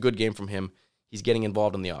 It was a good game from him. He's getting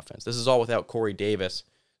involved in the offense. This is all without Corey Davis,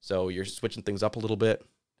 so you're switching things up a little bit.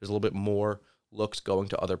 There's a little bit more looks going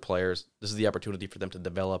to other players. This is the opportunity for them to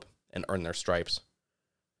develop and earn their stripes.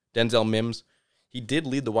 Denzel Mims, he did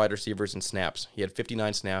lead the wide receivers in snaps. He had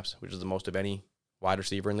 59 snaps, which is the most of any wide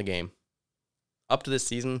receiver in the game. Up to this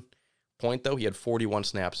season point, though, he had 41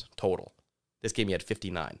 snaps total. This game he had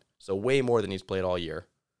 59, so way more than he's played all year.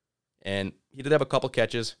 And he did have a couple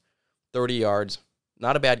catches, 30 yards.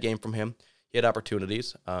 Not a bad game from him. He had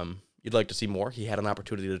opportunities. You'd like to see more. He had an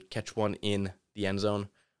opportunity to catch one in the end zone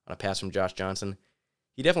on a pass from Josh Johnson.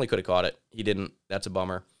 He definitely could have caught it. He didn't. That's a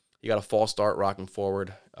bummer. He got a false start rocking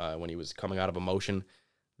forward when he was coming out of a motion.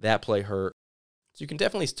 That play hurt. So you can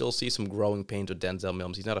definitely still see some growing pains with Denzel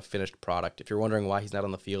Mims. He's not a finished product. If you're wondering why he's not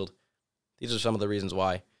on the field, these are some of the reasons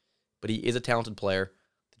why. But he is a talented player.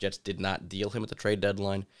 The Jets did not deal him at the trade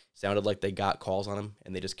deadline. Sounded like they got calls on him,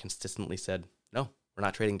 and they just consistently said, no, we're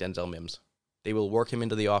not trading Denzel Mims. They will work him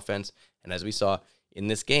into the offense, and as we saw in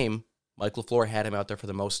this game, Mike LaFleur had him out there for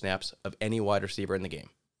the most snaps of any wide receiver in the game.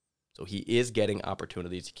 So he is getting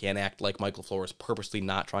opportunities. He can't act like Mike LaFleur is purposely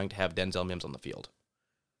not trying to have Denzel Mims on the field.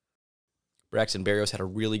 Braxton Berrios had a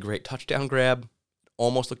really great touchdown grab.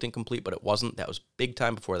 Almost looked incomplete, but it wasn't. That was big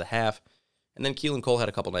time before the half. And then Keelan Cole had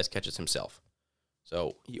a couple nice catches himself.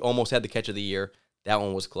 So he almost had the catch of the year. That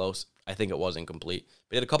one was close. I think it was incomplete.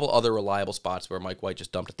 But he had a couple other reliable spots where Mike White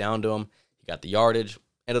just dumped it down to him. He got the yardage,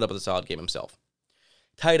 ended up with a solid game himself.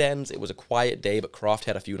 Tight ends, it was a quiet day, but Croft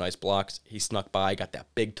had a few nice blocks. He snuck by, got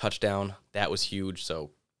that big touchdown. That was huge.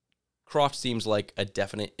 So Croft seems like a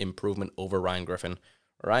definite improvement over Ryan Griffin.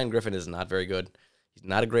 Ryan Griffin is not very good. He's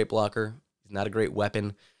not a great blocker. He's not a great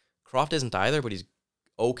weapon. Croft isn't either, but he's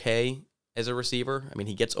okay as a receiver. I mean,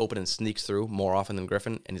 he gets open and sneaks through more often than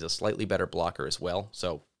Griffin, and he's a slightly better blocker as well.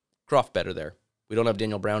 So Croft better there. We don't have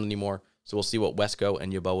Daniel Brown anymore, so we'll see what Wesco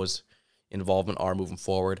and Yeboah's involvement are moving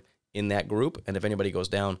forward in that group. And if anybody goes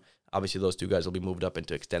down, obviously those two guys will be moved up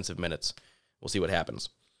into extensive minutes. We'll see what happens.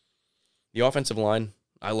 The offensive line,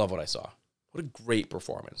 I love what I saw. What a great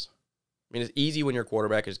performance. I mean, it's easy when your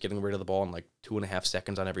quarterback is getting rid of the ball in like 2.5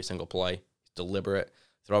 seconds on every single play. He's deliberate,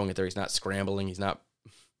 throwing it there. He's not scrambling. He's not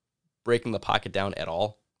breaking the pocket down at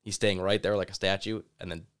all. He's staying right there like a statue and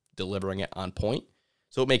then delivering it on point.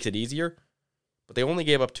 So it makes it easier. But they only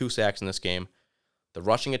gave up 2 sacks in this game. The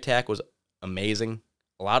rushing attack was amazing.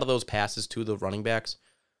 A lot of those passes to the running backs,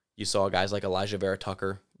 you saw guys like Elijah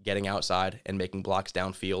Vera-Tucker getting outside and making blocks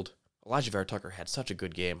downfield. Elijah Vera-Tucker had such a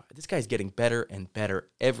good game. This guy's getting better and better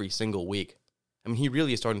every single week. I mean, he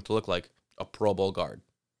really is starting to look like a Pro Bowl guard.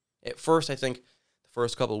 At first, I think the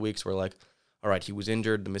first couple of weeks were like, all right, he was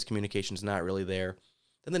injured. The miscommunication's not really there.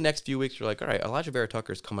 Then the next few weeks, you're like, all right, Elijah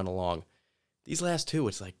Vera-Tucker's coming along. These last 2,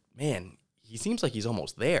 it's like, man, he seems like he's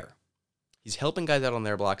almost there. He's helping guys out on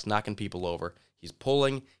their blocks, knocking people over. He's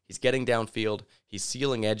pulling. He's getting downfield. He's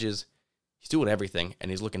sealing edges. He's doing everything, and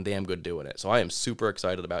he's looking damn good doing it. So I am super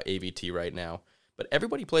excited about AVT right now. But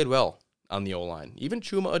everybody played well on the O-line. Even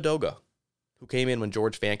Chuma Edoga, who came in when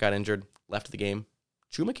George Fant got injured, left the game.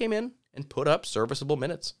 Chuma came in and put up serviceable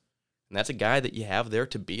minutes. And that's a guy that you have there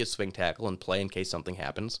to be a swing tackle and play in case something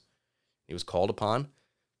happens. He was called upon.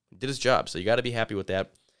 He did his job, so you got to be happy with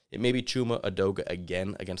that. It may be Chuma Edoga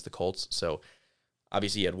again against the Colts. So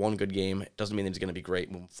obviously he had one good game. It doesn't mean that he's going to be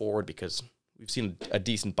great moving forward because we've seen a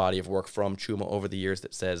decent body of work from Chuma over the years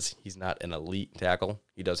that says he's not an elite tackle.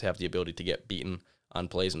 He does have the ability to get beaten on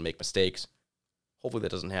plays and make mistakes. Hopefully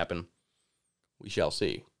that doesn't happen. We shall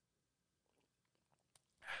see.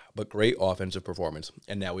 But great offensive performance.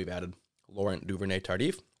 And now we've added Laurent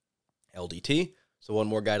Duvernay-Tardif, LDT. So one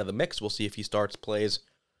more guy to the mix. We'll see if he starts plays.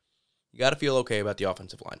 You got to feel okay about the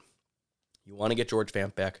offensive line. You want to get George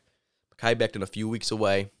Fant back. Mekhi Becton a few weeks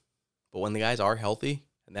away. But when the guys are healthy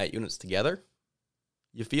and that unit's together,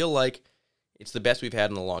 you feel like it's the best we've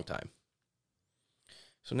had in a long time.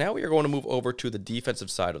 So now we are going to move over to the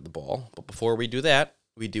defensive side of the ball. But before we do that,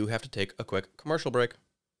 we do have to take a quick commercial break.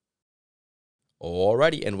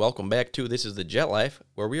 Alrighty, and welcome back to This is the Jet Life,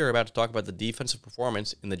 where we are about to talk about the defensive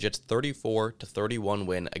performance in the Jets' 34-31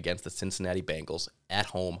 win against the Cincinnati Bengals at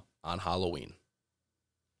home on Halloween.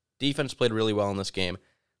 Defense played really well in this game.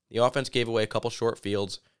 The offense gave away a couple short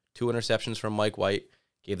fields, 2 interceptions from Mike White,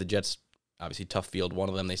 gave the Jets, obviously, tough field. One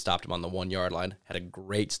of them, they stopped him on the 1-yard line, had a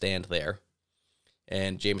great stand there.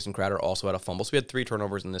 And Jamison Crowder also had a fumble, so we had 3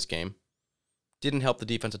 turnovers in this game. Didn't help the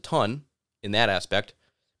defense a ton in that aspect,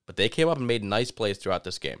 but they came up and made nice plays throughout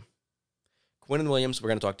this game. Quinnen Williams, we're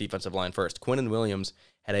going to talk defensive line first. Quinnen Williams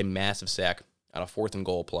had a massive sack on a 4th and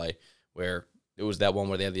goal play where it was that one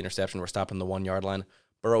where they had the interception. We're stopping the 1-yard line.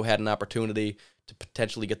 Burrow had an opportunity to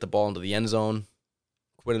potentially get the ball into the end zone.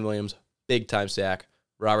 Quinnen Williams, big-time sack.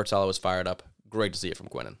 Robert Saleh was fired up. Great to see it from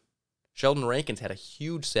Quinnen. Sheldon Rankins had a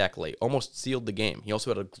huge sack late, almost sealed the game. He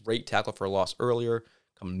also had a great tackle for a loss earlier,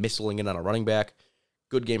 come missiling in on a running back.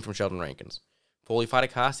 Good game from Sheldon Rankins. Foley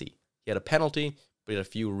Fatukasi, he had a penalty, but he had a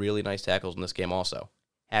few really nice tackles in this game also.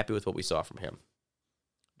 Happy with what we saw from him.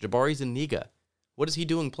 Jabari Zuniga, what is he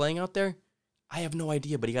doing playing out there? I have no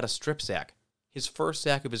idea, but he got a strip sack. His first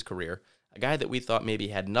sack of his career, a guy that we thought maybe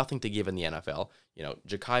had nothing to give in the NFL,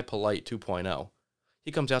 Jachai Polite 2.0.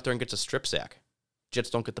 He comes out there and gets a strip sack.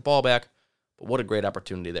 Jets don't get the ball back, but what a great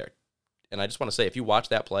opportunity there. And I just want to say, if you watch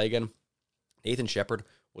that play again, Nathan Shepard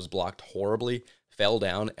was blocked horribly, fell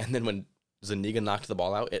down, and then when Zuniga knocked the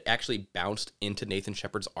ball out, it actually bounced into Nathan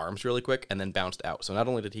Shepard's arms really quick and then bounced out. So not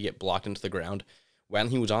only did he get blocked into the ground, when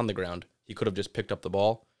he was on the ground, he could have just picked up the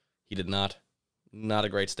ball. He did not. Not a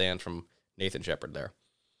great stand from Nathan Shepard there.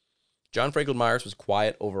 John Franklin Myers was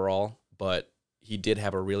quiet overall, but he did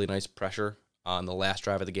have a really nice pressure on the last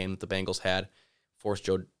drive of the game that the Bengals had. Forced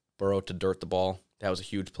Joe Burrow to dirt the ball. That was a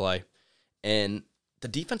huge play. And the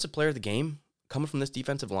defensive player of the game, coming from this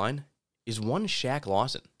defensive line, is one Shaq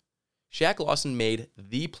Lawson. Shaq Lawson made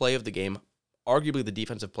the play of the game, arguably the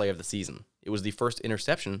defensive play of the season. It was the first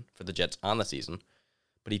interception for the Jets on the season,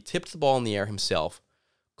 but he tipped the ball in the air himself,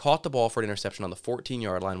 caught the ball for an interception on the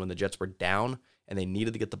 14-yard line when the Jets were down and they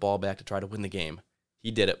needed to get the ball back to try to win the game.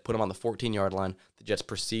 He did it, put him on the 14-yard line. The Jets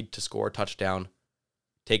proceed to score a touchdown,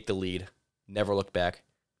 take the lead, never looked back,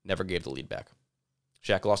 never gave the lead back.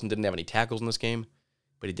 Shaq Lawson didn't have any tackles in this game,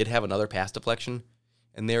 but he did have another pass deflection,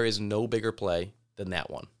 and there is no bigger play than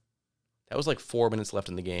that one. That was like 4 minutes left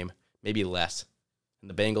in the game, maybe less. And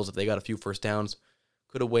the Bengals, if they got a few first downs,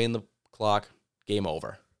 could have waned the clock, game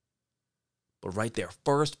over. But right there,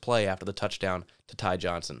 first play after the touchdown to Ty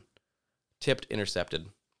Johnson. Tipped, intercepted.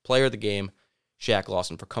 Player of the game, Shaq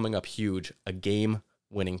Lawson, for coming up huge, a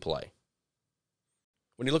game-winning play.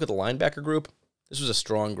 When you look at the linebacker group, this was a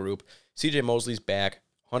strong group. C.J. Mosley's back.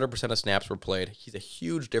 100% of snaps were played. He's a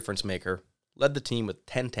huge difference maker. Led the team with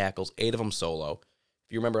 10 tackles, 8 of them solo.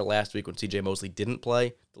 If you remember last week when C.J. Mosley didn't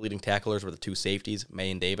play, the leading tacklers were the two safeties,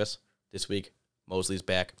 May and Davis. This week, Mosley's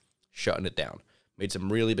back, shutting it down. Made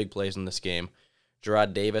some really big plays in this game.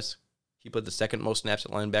 Gerard Davis, he played the second most snaps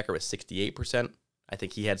at linebacker with 68%. I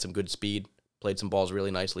think he had some good speed, played some balls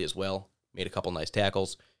really nicely as well, made a couple nice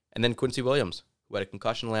tackles. And then Quincy Williams, who had a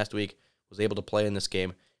concussion last week, was able to play in this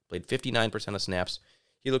game, played 59% of snaps.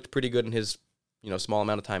 He looked pretty good in his small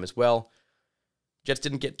amount of time as well. Jets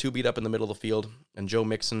didn't get too beat up in the middle of the field, and Joe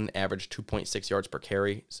Mixon averaged 2.6 yards per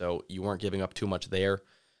carry, so you weren't giving up too much there.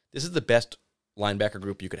 This is the best linebacker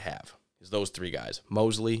group you could have, is those three guys,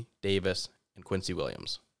 Mosley, Davis, and Quincy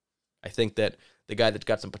Williams. I think that the guy that's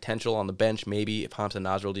got some potential on the bench, maybe if Hamza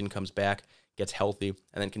Nasruddin comes back, gets healthy,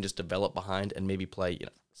 and then can just develop behind and maybe play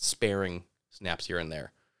sparing snaps here and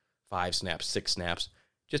there, 5 snaps, 6 snaps,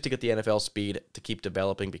 just to get the NFL speed to keep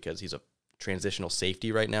developing because he's a transitional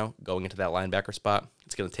safety right now going into that linebacker spot.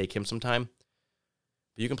 It's going to take him some time.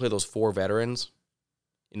 But you can play those 4 veterans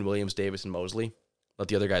in Williams, Davis, and Mosley, let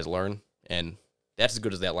the other guys learn, and that's as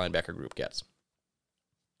good as that linebacker group gets.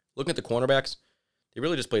 Looking at the cornerbacks, they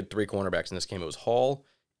really just played 3 cornerbacks in this game. It was Hall,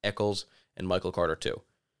 Eccles, and Michael Carter II.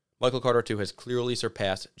 Michael Carter II has clearly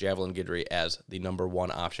surpassed Javelin Guidry as the number 1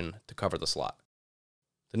 option to cover the slot.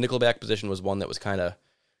 The nickelback position was one that was kind of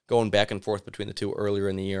going back and forth between the two earlier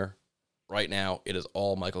in the year. Right now, it is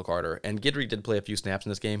all Michael Carter. And Guidry did play a few snaps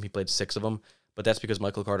in this game. He played 6 of them, but that's because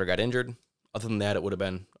Michael Carter got injured. Other than that, it would have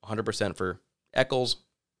been 100% for Eccles,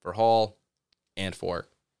 for Hall, and for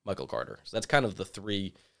Michael Carter. So that's kind of the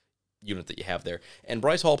 3 unit that you have there. And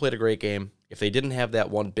Bryce Hall played a great game. If they didn't have that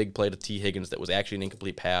one big play to T. Higgins that was actually an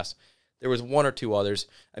incomplete pass, there was 1 or 2 others.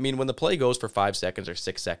 I mean, when the play goes for 5 seconds or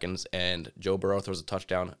 6 seconds and Joe Burrow throws a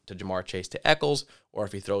touchdown to Jamar Chase to Eccles, or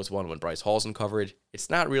if he throws one when Bryce Hall's in coverage,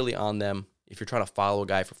 it's not really on them if you're trying to follow a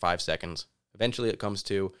guy for 5 seconds. Eventually it comes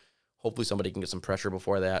to, hopefully somebody can get some pressure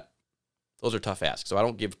before that. Those are tough asks, so I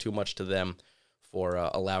don't give too much to them for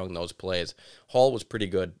allowing those plays. Hall was pretty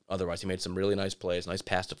good otherwise. He made some really nice plays, nice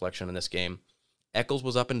pass deflection in this game. Eccles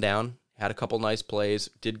was up and down, had a couple nice plays,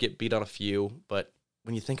 did get beat on a few, but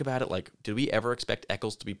when you think about it, did we ever expect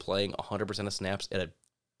Eccles to be playing 100% of snaps at a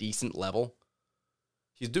decent level?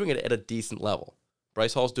 He's doing it at a decent level.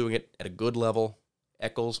 Bryce Hall's doing it at a good level.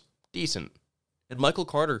 Eccles, decent. And Michael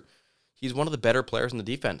Carter, he's one of the better players in the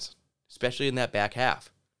defense, especially in that back half.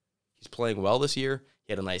 He's playing well this year. He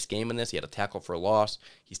He had a nice game in this. He had a tackle for a loss.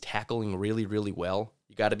 He's tackling really, really well.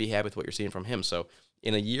 You got to be happy with what you're seeing from him. So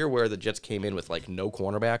in a year where the Jets came in with like no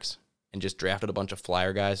cornerbacks and just drafted a bunch of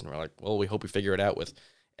flyer guys, and we're like, well, we hope we figure it out with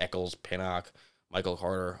Eccles, Pinnock, Michael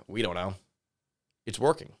Carter. We don't know. It's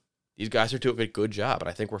working. These guys are doing a good job, and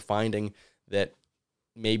I think we're finding that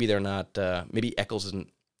maybe they're not. Maybe Eccles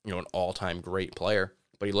isn't an all-time great player,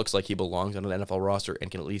 but he looks like he belongs on an NFL roster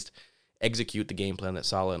and can at least execute the game plan that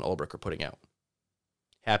Saleh and Ulbrich are putting out.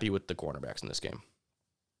 Happy with the cornerbacks in this game.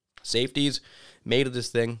 Safeties made of this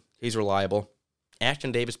thing. He's reliable.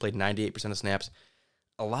 Ashton Davis played 98% of snaps.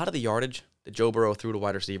 A lot of the yardage that Joe Burrow threw to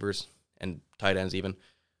wide receivers and tight ends even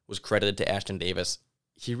was credited to Ashton Davis.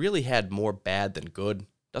 He really had more bad than good.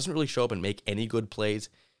 Doesn't really show up and make any good plays.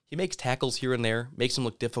 He makes tackles here and there, makes them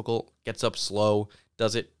look difficult, gets up slow,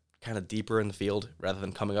 does it kind of deeper in the field rather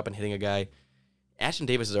than coming up and hitting a guy. Ashton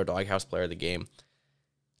Davis is our doghouse player of the game.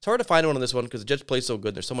 It's hard to find one on this one because the Jets play so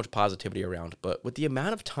good. There's so much positivity around. But with the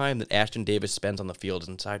amount of time that Ashton Davis spends on the field,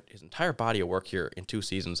 his entire body of work here in 2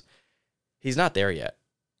 seasons, he's not there yet.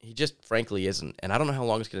 He just frankly isn't. And I don't know how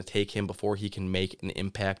long it's going to take him before he can make an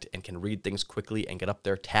impact and can read things quickly and get up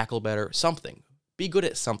there, tackle better, something. Be good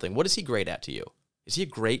at something. What is he great at to you? Is he a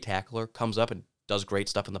great tackler, comes up and does great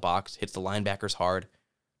stuff in the box, hits the linebackers hard?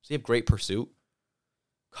 Does he have great pursuit?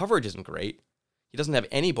 Coverage isn't great. He doesn't have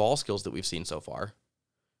any ball skills that we've seen so far.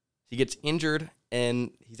 He gets injured,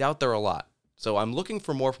 and he's out there a lot. So I'm looking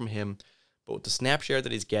for more from him, but with the snap share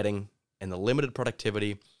that he's getting and the limited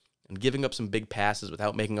productivity and giving up some big passes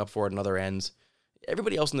without making up for it in other ends,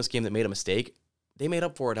 everybody else in this game that made a mistake, they made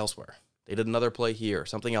up for it elsewhere. They did another play here,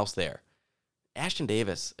 something else there. Ashton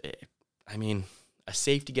Davis, a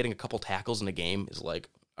safety getting a couple tackles in a game is like,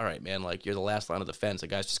 all right, man, like you're the last line of defense. The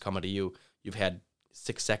guy's just coming to you. You've had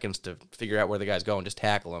 6 seconds to figure out where the guy's going. Just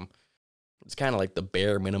tackle him. It's kind of like the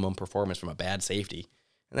bare minimum performance from a bad safety,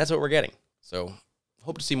 and that's what we're getting. So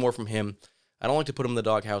hope to see more from him. I don't like to put him in the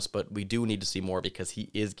doghouse, but we do need to see more because he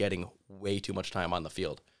is getting way too much time on the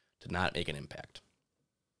field to not make an impact.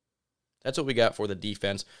 That's what we got for the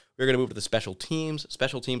defense. We're going to move to the special teams.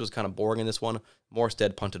 Special teams was kind of boring in this one.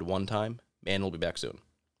 Morstead punted 1 time. Man will be back soon.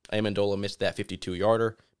 Amendola missed that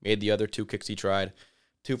 52-yarder, made the other 2 kicks he tried,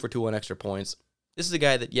 2 for 2 on extra points. This is a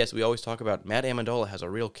guy that, yes, we always talk about. Matt Amendola has a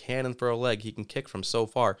real cannon for a leg. He can kick from so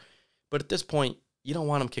far. But at this point, you don't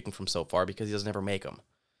want him kicking from so far because he doesn't ever make them.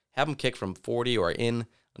 Have him kick from 40 or in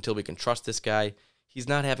until we can trust this guy. He's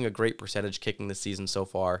not having a great percentage kicking this season so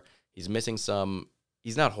far. He's missing some.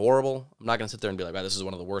 He's not horrible. I'm not going to sit there and be like, wow, this is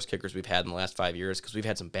one of the worst kickers we've had in the last 5 years because we've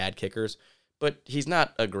had some bad kickers. But he's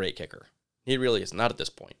not a great kicker. He really is, not at this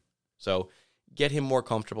point. So get him more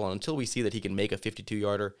comfortable. And until we see that he can make a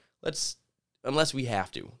 52-yarder, unless we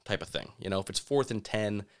have to, type of thing. If it's 4th and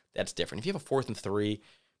 10, that's different. If you have a 4th and 3,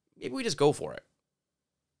 maybe we just go for it.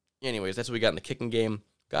 Anyways, that's what we got in the kicking game.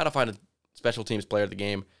 Got to find a special teams player of the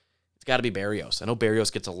game. It's got to be Berrios. I know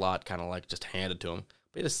Berrios gets a lot kind of like just handed to him.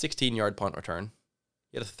 But he had a 16-yard punt return.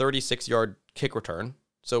 He had a 36-yard kick return.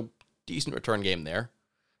 So decent return game there.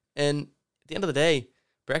 And at the end of the day,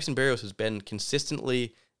 Braxton Berrios has been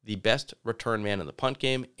consistently the best return man in the punt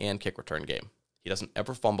game and kick return game. He doesn't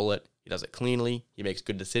ever fumble it. He does it cleanly. He makes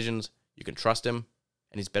good decisions. You can trust him.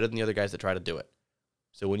 And he's better than the other guys that try to do it.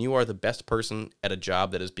 So when you are the best person at a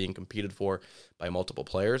job that is being competed for by multiple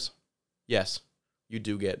players, yes, you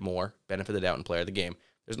do get more benefit of the doubt and player of the game.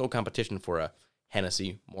 There's no competition for a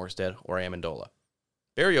Hennessy, Morstead, or Amendola.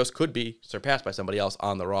 Berrios could be surpassed by somebody else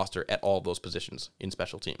on the roster at all of those positions in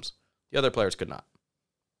special teams. The other players could not.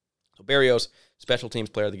 So Berrios, special teams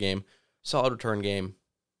player of the game, solid return game.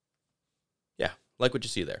 Yeah, like what you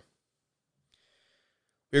see there.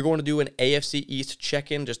 We're going to do an AFC East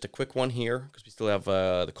check-in, just a quick one here, because we still have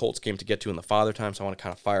the Colts game to get to in the Father Time, so I want to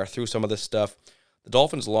kind of fire through some of this stuff. The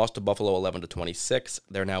Dolphins lost to Buffalo 11-26.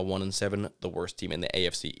 They're now 1-7, the worst team in the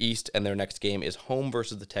AFC East, and their next game is home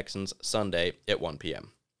versus the Texans Sunday at 1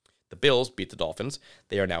 p.m. The Bills beat the Dolphins.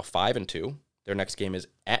 They are now 5-2. Their next game is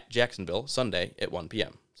at Jacksonville Sunday at 1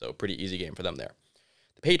 p.m., so pretty easy game for them there.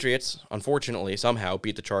 The Patriots, unfortunately, somehow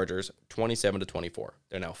beat the Chargers 27-24.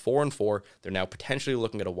 They're now 4-4. They're now potentially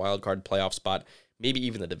looking at a wild card playoff spot, maybe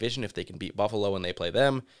even the division if they can beat Buffalo and they play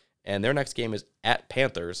them. And their next game is at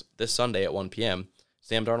Panthers this Sunday at 1 p.m.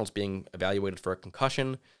 Sam Darnold's being evaluated for a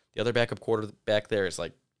concussion. The other backup quarterback there is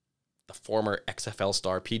like the former XFL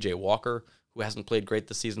star PJ Walker, who hasn't played great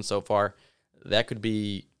this season so far. That could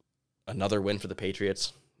be another win for the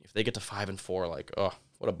Patriots. If they get to 5-4, like, oh,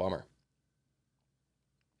 what a bummer.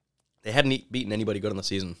 They hadn't beaten anybody good in the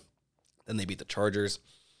season. Then they beat the Chargers.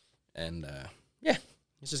 And,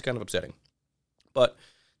 it's just kind of upsetting. But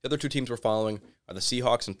the other two teams we're following are the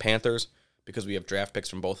Seahawks and Panthers. because we have draft picks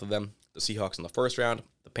from both of them. The Seahawks in the first round,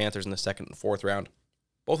 the Panthers in the second and fourth round.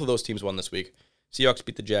 Both of those teams won this week. Seahawks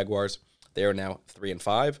beat the Jaguars. They are now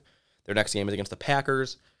 3-5. Their next game is against the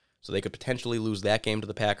Packers, so they could potentially lose that game to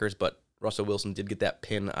the Packers, but Russell Wilson did get that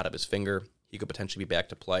pin out of his finger. He could potentially be back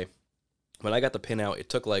to play. When I got the pin out, it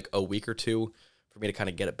took like a week or two for me to kind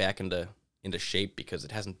of get it back into shape because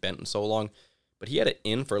it hasn't bent in so long. But he had it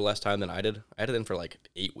in for less time than I did. I had it in for like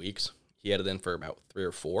 8 weeks. He had it in for about 3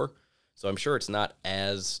 or 4. So I'm sure it's not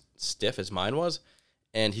as stiff as mine was.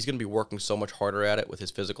 And he's going to be working so much harder at it with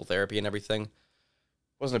his physical therapy and everything. It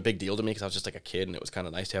wasn't a big deal to me because I was just like a kid, and it was kind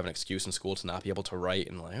of nice to have an excuse in school to not be able to write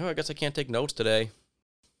and like, oh, I guess I can't take notes today.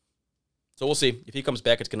 So we'll see. If he comes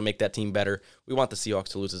back, it's going to make that team better. We want the Seahawks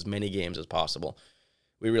to lose as many games as possible.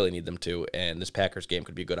 We really need them to, and this Packers game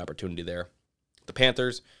could be a good opportunity there. The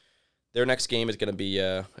Panthers, their next game is going to be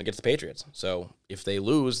against the Patriots. So if they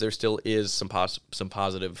lose, there still is some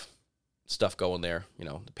positive stuff going there. You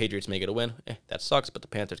know, the Patriots may get a win. That sucks, but the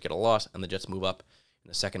Panthers get a loss, and the Jets move up in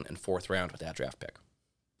the second and fourth round with that draft pick.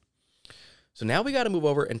 So now we got to move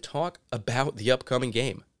over and talk about the upcoming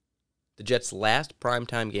game. The Jets' last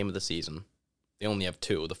primetime game of the season. They only have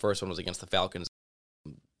 2. The first one was against the Falcons.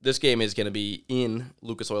 This game is going to be in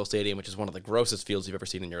Lucas Oil Stadium, which is one of the grossest fields you've ever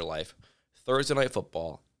seen in your life. Thursday Night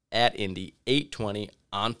Football at Indy, 8:20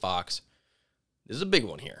 on Fox. This is a big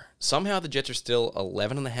one here. Somehow the Jets are still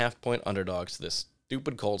 11.5-point underdogs to this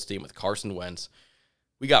stupid Colts team with Carson Wentz.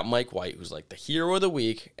 We got Mike White, who's like the hero of the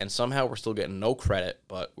week, and somehow we're still getting no credit.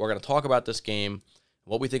 But we're going to talk about this game,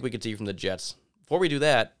 what we think we could see from the Jets. Before we do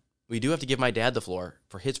that, we do have to give my dad the floor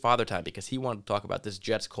for his father time because he wanted to talk about this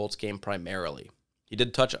Jets-Colts game primarily. He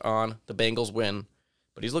did touch on the Bengals win,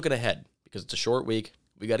 but he's looking ahead because it's a short week.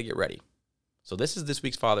 We got to get ready. So this is this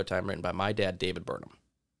week's Father Time written by my dad, David Burnham.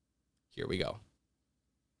 Here we go.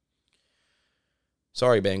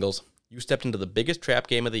 Sorry, Bengals. You stepped into the biggest trap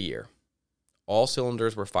game of the year. All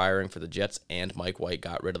cylinders were firing for the Jets, and Mike White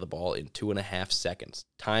got rid of the ball in 2.5 seconds.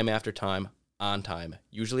 Time after time, on time,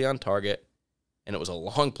 usually on target, and it was a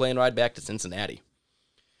long plane ride back to Cincinnati.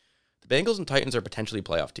 The Bengals and Titans are potentially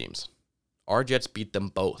playoff teams. Our Jets beat them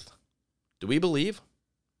both. Do we believe?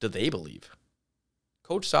 Do they believe?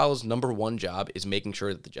 Coach Saleh's number one job is making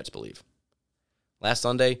sure that the Jets believe. Last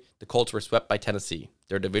Sunday, the Colts were swept by Tennessee,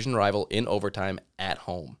 their division rival, in overtime at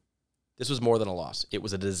home. This was more than a loss. It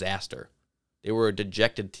was a disaster. They were a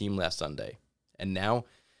dejected team last Sunday, and now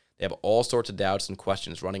they have all sorts of doubts and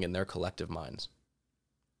questions running in their collective minds.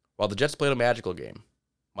 While the Jets played a magical game,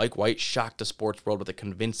 Mike White shocked the sports world with a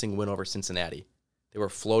convincing win over Cincinnati. They were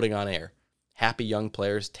floating on air, happy young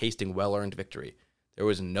players tasting well-earned victory. There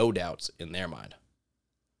was no doubts in their mind.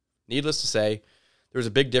 Needless to say, there was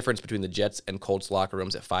a big difference between the Jets and Colts locker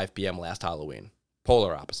rooms at 5 p.m. last Halloween.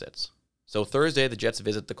 Polar opposites. So Thursday, the Jets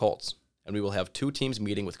visit the Colts, and we will have 2 teams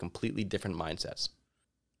meeting with completely different mindsets.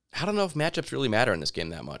 I don't know if matchups really matter in this game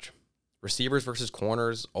that much. Receivers versus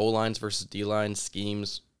corners, O-lines versus D-lines,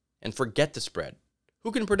 schemes, and forget the spread.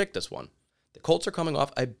 Who can predict this one? The Colts are coming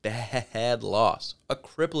off a bad loss, a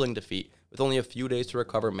crippling defeat with only a few days to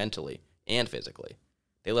recover mentally and physically.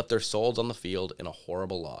 They left their souls on the field in a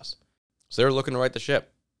horrible loss. So they're looking to right the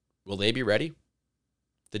ship. Will they be ready?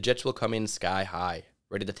 The Jets will come in sky high,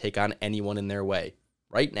 ready to take on anyone in their way.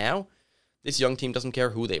 Right now, this young team doesn't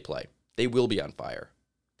care who they play. They will be on fire.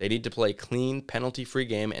 They need to play clean, penalty-free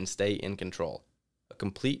game and stay in control. A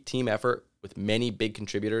complete team effort with many big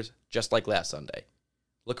contributors, just like last Sunday.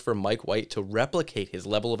 Look for Mike White to replicate his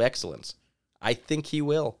level of excellence. I think he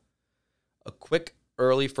will. A quick,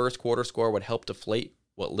 early first quarter score would help deflate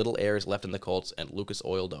what little air is left in the Colts and Lucas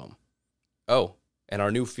Oil Dome. Oh, and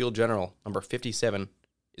our new field general, number 57,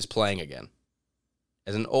 is playing again.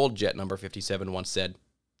 As an old Jet number 57 once said,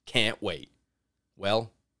 can't wait.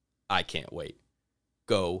 Well, I can't wait.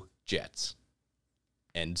 Go Jets.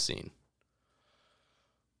 End scene.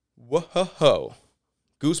 Whoa.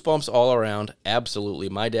 Goosebumps all around. Absolutely.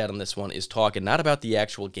 My dad on this one is talking not about the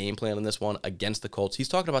actual game plan on this one against the Colts. He's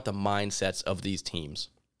talking about the mindsets of these teams.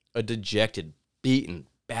 A dejected, beaten,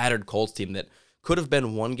 battered Colts team that could have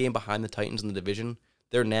been one game behind the Titans in the division.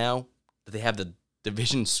 They're now, that they have the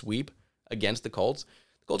division sweep against the Colts.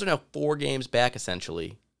 The Colts are now 4 games back,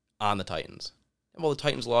 essentially, on the Titans. And while the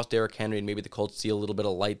Titans lost Derrick Henry, and maybe the Colts see a little bit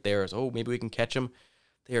of light there, as, maybe we can catch them.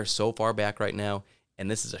 They are so far back right now, and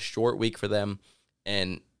this is a short week for them.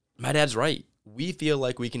 And my dad's right. We feel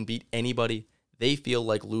like we can beat anybody. They feel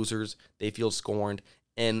like losers. They feel scorned.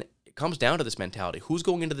 And it comes down to this mentality. Who's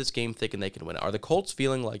going into this game thinking they can win? Are the Colts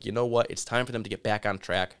feeling like, you know what, it's time for them to get back on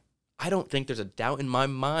track? I don't think there's a doubt in my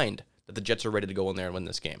mind that the Jets are ready to go in there and win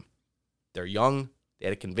this game. They're young. They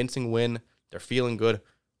had a convincing win. They're feeling good.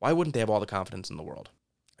 Why wouldn't they have all the confidence in the world?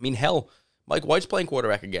 I mean, hell, Mike White's playing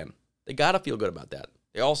quarterback again. They got to feel good about that.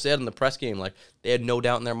 They all said in the press game, like, they had no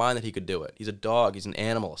doubt in their mind that he could do it. He's a dog. He's an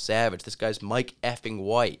animal, a savage. This guy's Mike effing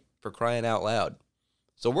White, for crying out loud.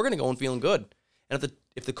 So we're going to go in feeling good. And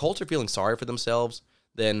if the Colts are feeling sorry for themselves,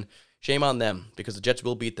 then shame on them, because the Jets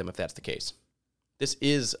will beat them if that's the case. This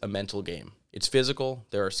is a mental game. It's physical.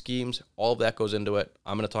 There are schemes. All of that goes into it.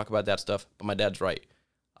 I'm going to talk about that stuff, but my dad's right.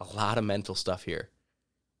 A lot of mental stuff here.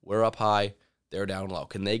 We're up high. They're down low.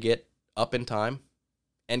 Can they get up in time?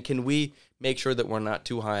 And can we make sure that we're not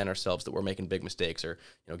too high on ourselves, that we're making big mistakes or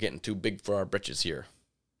getting too big for our britches here?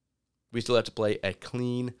 We still have to play a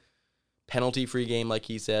clean, penalty-free game, like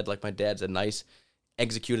he said. Like my dad's a nice,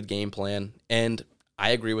 executed game plan. And I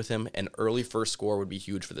agree with him. An early first score would be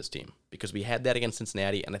huge for this team because we had that against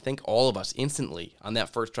Cincinnati. And I think all of us instantly on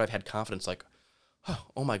that first drive had confidence like,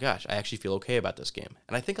 oh my gosh, I actually feel okay about this game.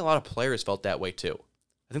 And I think a lot of players felt that way too.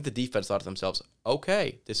 I think the defense thought to themselves,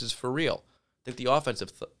 okay, this is for real. I think the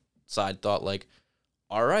offensive side thought like,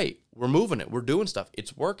 all right, we're moving it. We're doing stuff.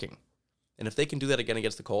 It's working. And if they can do that again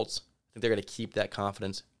against the Colts, I think they're going to keep that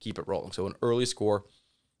confidence, keep it rolling. So an early score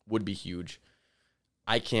would be huge.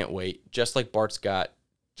 I can't wait. Just like Bart Scott,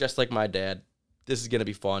 just like my dad, this is going to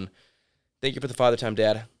be fun. Thank you for the Father Time,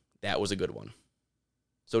 Dad. That was a good one.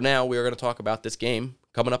 So now we are going to talk about this game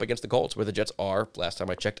coming up against the Colts, where the Jets are, last time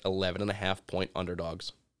I checked, 11.5-point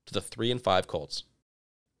underdogs to the 3-5 Colts.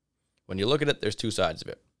 When you look at it, there's two sides of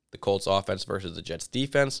it. The Colts offense versus the Jets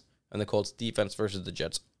defense, and the Colts defense versus the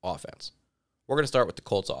Jets offense. We're going to start with the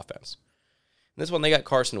Colts offense. In this one, they got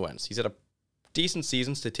Carson Wentz. He's had a decent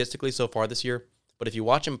season statistically so far this year, but if you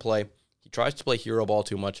watch him play, he tries to play hero ball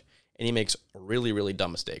too much, and he makes really, really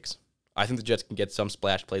dumb mistakes. I think the Jets can get some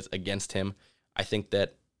splash plays against him. I think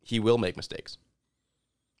that he will make mistakes.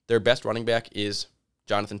 Their best running back is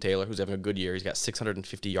Jonathan Taylor, who's having a good year. He's got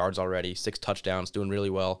 650 yards already, 6 touchdowns, doing really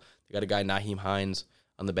well. They got a guy, Nyheim Hines,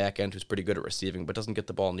 on the back end who's pretty good at receiving, but doesn't get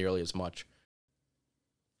the ball nearly as much.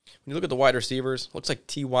 When you look at the wide receivers, looks like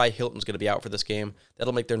T.Y. Hilton's going to be out for this game.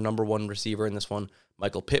 That'll make their number one receiver in this one.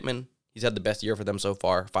 Michael Pittman, he's had the best year for them so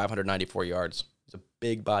far, 594 yards. He's a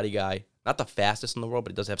big body guy. Not the fastest in the world,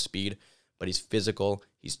 but he does have speed. But he's physical.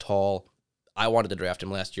 He's tall. I wanted to draft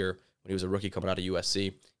him last year when he was a rookie coming out of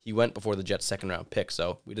USC. He went before the Jets' second-round pick,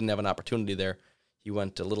 so we didn't have an opportunity there. He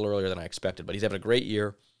went a little earlier than I expected, but he's having a great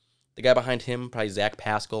year. The guy behind him, probably Zach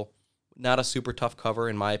Pascal. Not a super tough cover,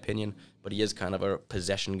 in my opinion, but he is kind of a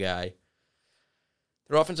possession guy.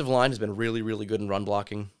 Their offensive line has been really, really good in run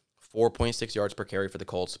blocking. 4.6 yards per carry for the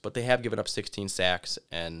Colts, but they have given up 16 sacks,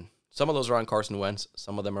 and some of those are on Carson Wentz.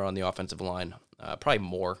 Some of them are on the offensive line. Probably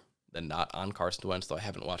more than not on Carson Wentz, though I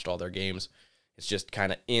haven't watched all their games. It's just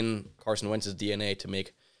kind of in Carson Wentz's DNA to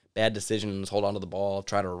make bad decisions, hold on to the ball,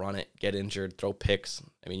 try to run it, get injured, throw picks.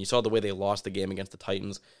 I mean, you saw the way they lost the game against the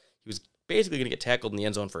Titans. He was basically going to get tackled in the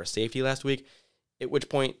end zone for a safety last week, at which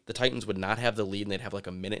point the Titans would not have the lead and they'd have like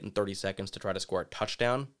a minute and 30 seconds to try to score a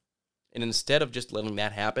touchdown. And instead of just letting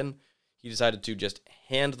that happen, he decided to just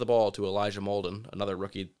hand the ball to Elijah Molden, another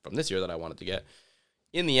rookie from this year that I wanted to get,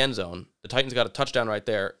 in the end zone. The Titans got a touchdown right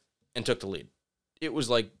there and took the lead. It was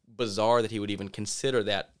like bizarre that he would even consider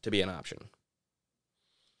that to be an option.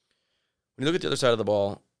 When you look at the other side of the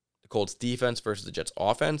ball, the Colts defense versus the Jets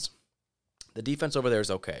offense, the defense over there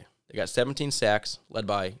is okay. They got 17 sacks, led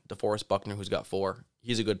by DeForest Buckner, who's got 4.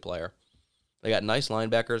 He's a good player. They got nice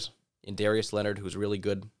linebackers in Darius Leonard, who's really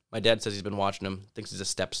good. My dad says he's been watching him, thinks he's a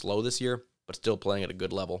step slow this year, but still playing at a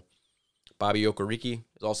good level. Bobby Okereke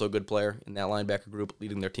is also a good player in that linebacker group,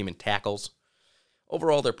 leading their team in tackles.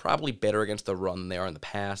 Overall, they're probably better against the run than they are in the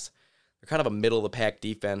pass. They're kind of a middle-of-the-pack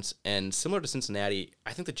defense, and similar to Cincinnati,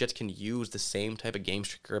 I think the Jets can use the same type of game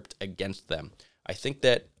script against them. I think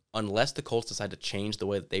that unless the Colts decide to change the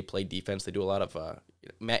way that they play defense, they do a lot of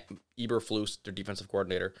Matt Eberflus, their defensive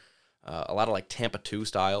coordinator, a lot of like Tampa 2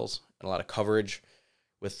 styles and a lot of coverage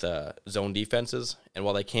with zone defenses. And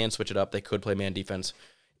while they can switch it up, they could play man defense.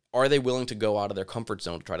 Are they willing to go out of their comfort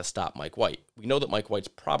zone to try to stop Mike White? We know that Mike White's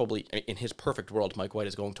probably, in his perfect world, Mike White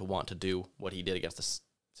is going to want to do what he did against the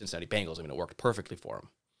Cincinnati Bengals. I mean, it worked perfectly for him.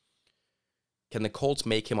 Can the Colts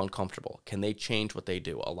make him uncomfortable? Can they change what they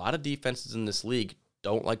do? A lot of defenses in this league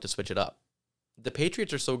don't like to switch it up. The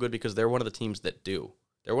Patriots are so good because they're one of the teams that do.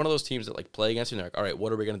 They're one of those teams that like play against you and they're like, all right,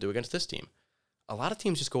 what are we going to do against this team? A lot of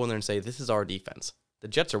teams just go in there and say, this is our defense. The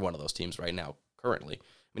Jets are one of those teams right now, currently.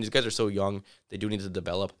 I mean, these guys are so young. They do need to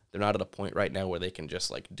develop. They're not at a point right now where they can just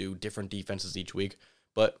like do different defenses each week.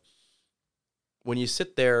 But when you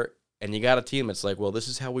sit there and you got a team that's like, well, this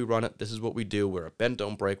is how we run it. This is what we do. We're a bend,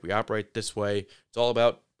 don't break. We operate this way. It's all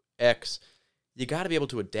about X. you got to be able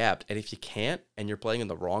to adapt. And if you can't, and you're playing in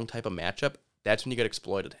the wrong type of matchup, that's when you get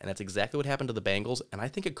exploited. And that's exactly what happened to the Bengals. And I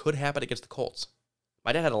think it could happen against the Colts.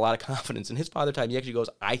 My dad had a lot of confidence in his Father Time. He actually goes,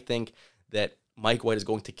 I think that Mike White is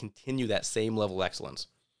going to continue that same level of excellence.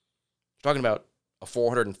 You're talking about a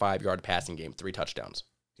 405-yard passing game, 3 touchdowns.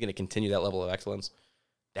 He's going to continue that level of excellence.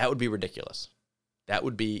 That would be ridiculous. That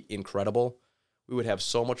would be incredible. We would have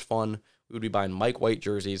so much fun. We would be buying Mike White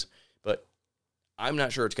jerseys, but I'm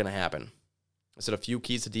not sure it's going to happen. I said a few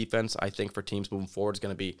keys to defense, I think, for teams moving forward is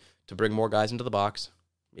going to be to bring more guys into the box,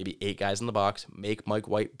 maybe 8 guys in the box, make Mike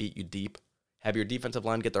White beat you deep, have your defensive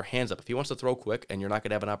line get their hands up. If he wants to throw quick and you're not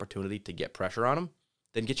going to have an opportunity to get pressure on him,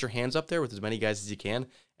 then get your hands up there with as many guys as you can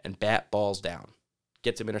and bat balls down.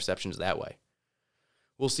 Get some interceptions that way.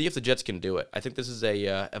 We'll see if the Jets can do it. I think this is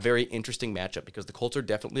a very interesting matchup because the Colts are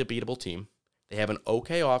definitely a beatable team. They have an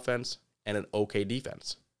okay offense and an okay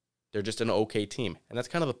defense. They're just an okay team. And that's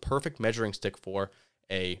kind of the perfect measuring stick for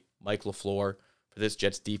a Mike LaFleur, for this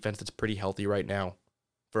Jets defense that's pretty healthy right now,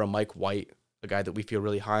 for a Mike White, a guy that we feel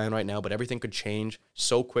really high on right now, but everything could change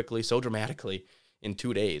so quickly, so dramatically in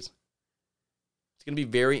 2 days. It's going to be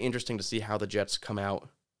very interesting to see how the Jets come out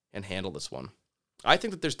and handle this one. I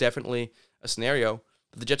think that there's definitely a scenario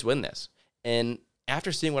that the Jets win this. And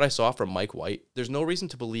after seeing what I saw from Mike White, there's no reason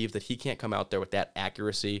to believe that he can't come out there with that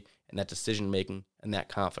accuracy and that decision-making and that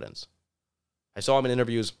confidence. I saw him in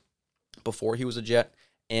interviews before he was a Jet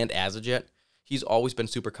and as a Jet. He's always been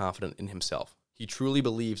super confident in himself. He truly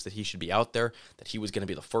believes that he should be out there, that he was going to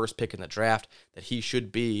be the first pick in the draft, that he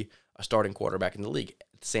should be a starting quarterback in the league.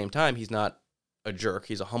 At the same time, he's not a jerk.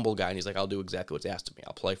 He's a humble guy, and he's like, I'll do exactly what's asked of me.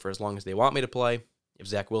 I'll play for as long as they want me to play. If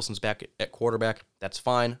Zach Wilson's back at quarterback, that's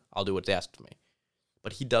fine. I'll do what's asked of me.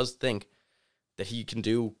 But he does think that he can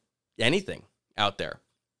do anything out there.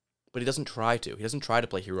 But he doesn't try to. He doesn't try to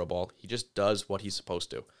play hero ball. He just does what he's supposed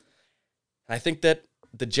to. And I think that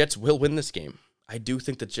the Jets will win this game. I do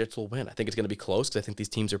think the Jets will win. I think it's going to be close because I think these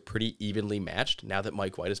teams are pretty evenly matched now that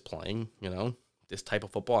Mike White is playing, this type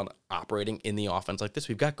of football and operating in the offense like this.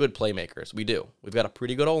 We've got good playmakers. We do. We've got a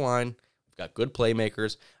pretty good O-line. We've got good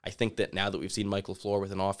playmakers. I think that now that we've seen Mike LaFleur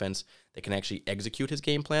with an offense that can actually execute his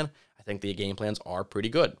game plan, I think the game plans are pretty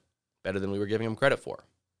good. Better than we were giving him credit for.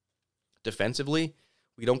 Defensively,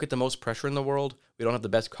 we don't get the most pressure in the world. We don't have the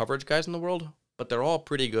best coverage guys in the world, but they're all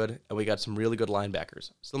pretty good, and we got some really good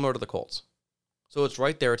linebackers, similar to the Colts. So it's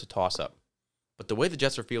right there. It's a toss-up. But the way the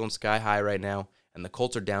Jets are feeling sky high right now, and the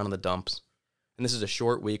Colts are down in the dumps, and this is a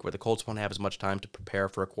short week where the Colts won't have as much time to prepare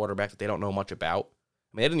for a quarterback that they don't know much about.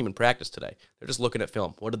 I mean, they didn't even practice today. They're just looking at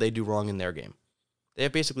film. What did they do wrong in their game? They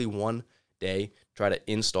have basically one day to try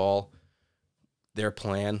to install their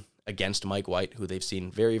plan against Mike White, who they've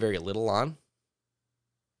seen very, very little on.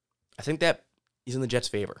 I think that is in the Jets'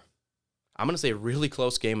 favor. I'm going to say a really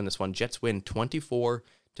close game in this one. Jets win 24-23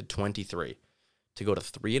 to go to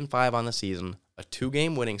 3-5 on the season, a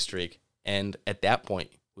 2-game winning streak, and at that point,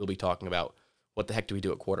 we'll be talking about what the heck do we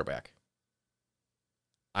do at quarterback.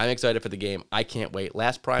 I'm excited for the game. I can't wait.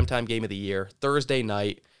 Last primetime game of the year, Thursday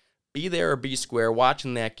night. Be there or be square,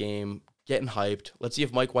 watching that game, getting hyped. Let's see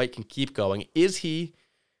if Mike White can keep going. Is he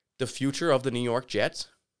the future of the New York Jets?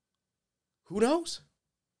 Who knows?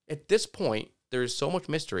 At this point, there is so much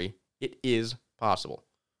mystery. It is possible.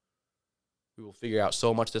 We will figure out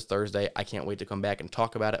so much this Thursday. I can't wait to come back and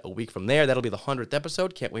talk about it a week from there. That'll be the 100th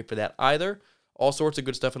episode. Can't wait for that either. All sorts of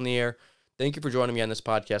good stuff in the air. Thank you for joining me on this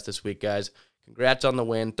podcast this week, guys. Congrats on the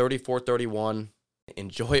win, 34-31.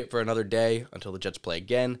 Enjoy it for another day until the Jets play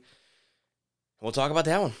again. We'll talk about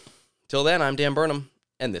that one. Till then, I'm Dan Burnham,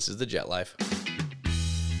 and this is The Jet Life.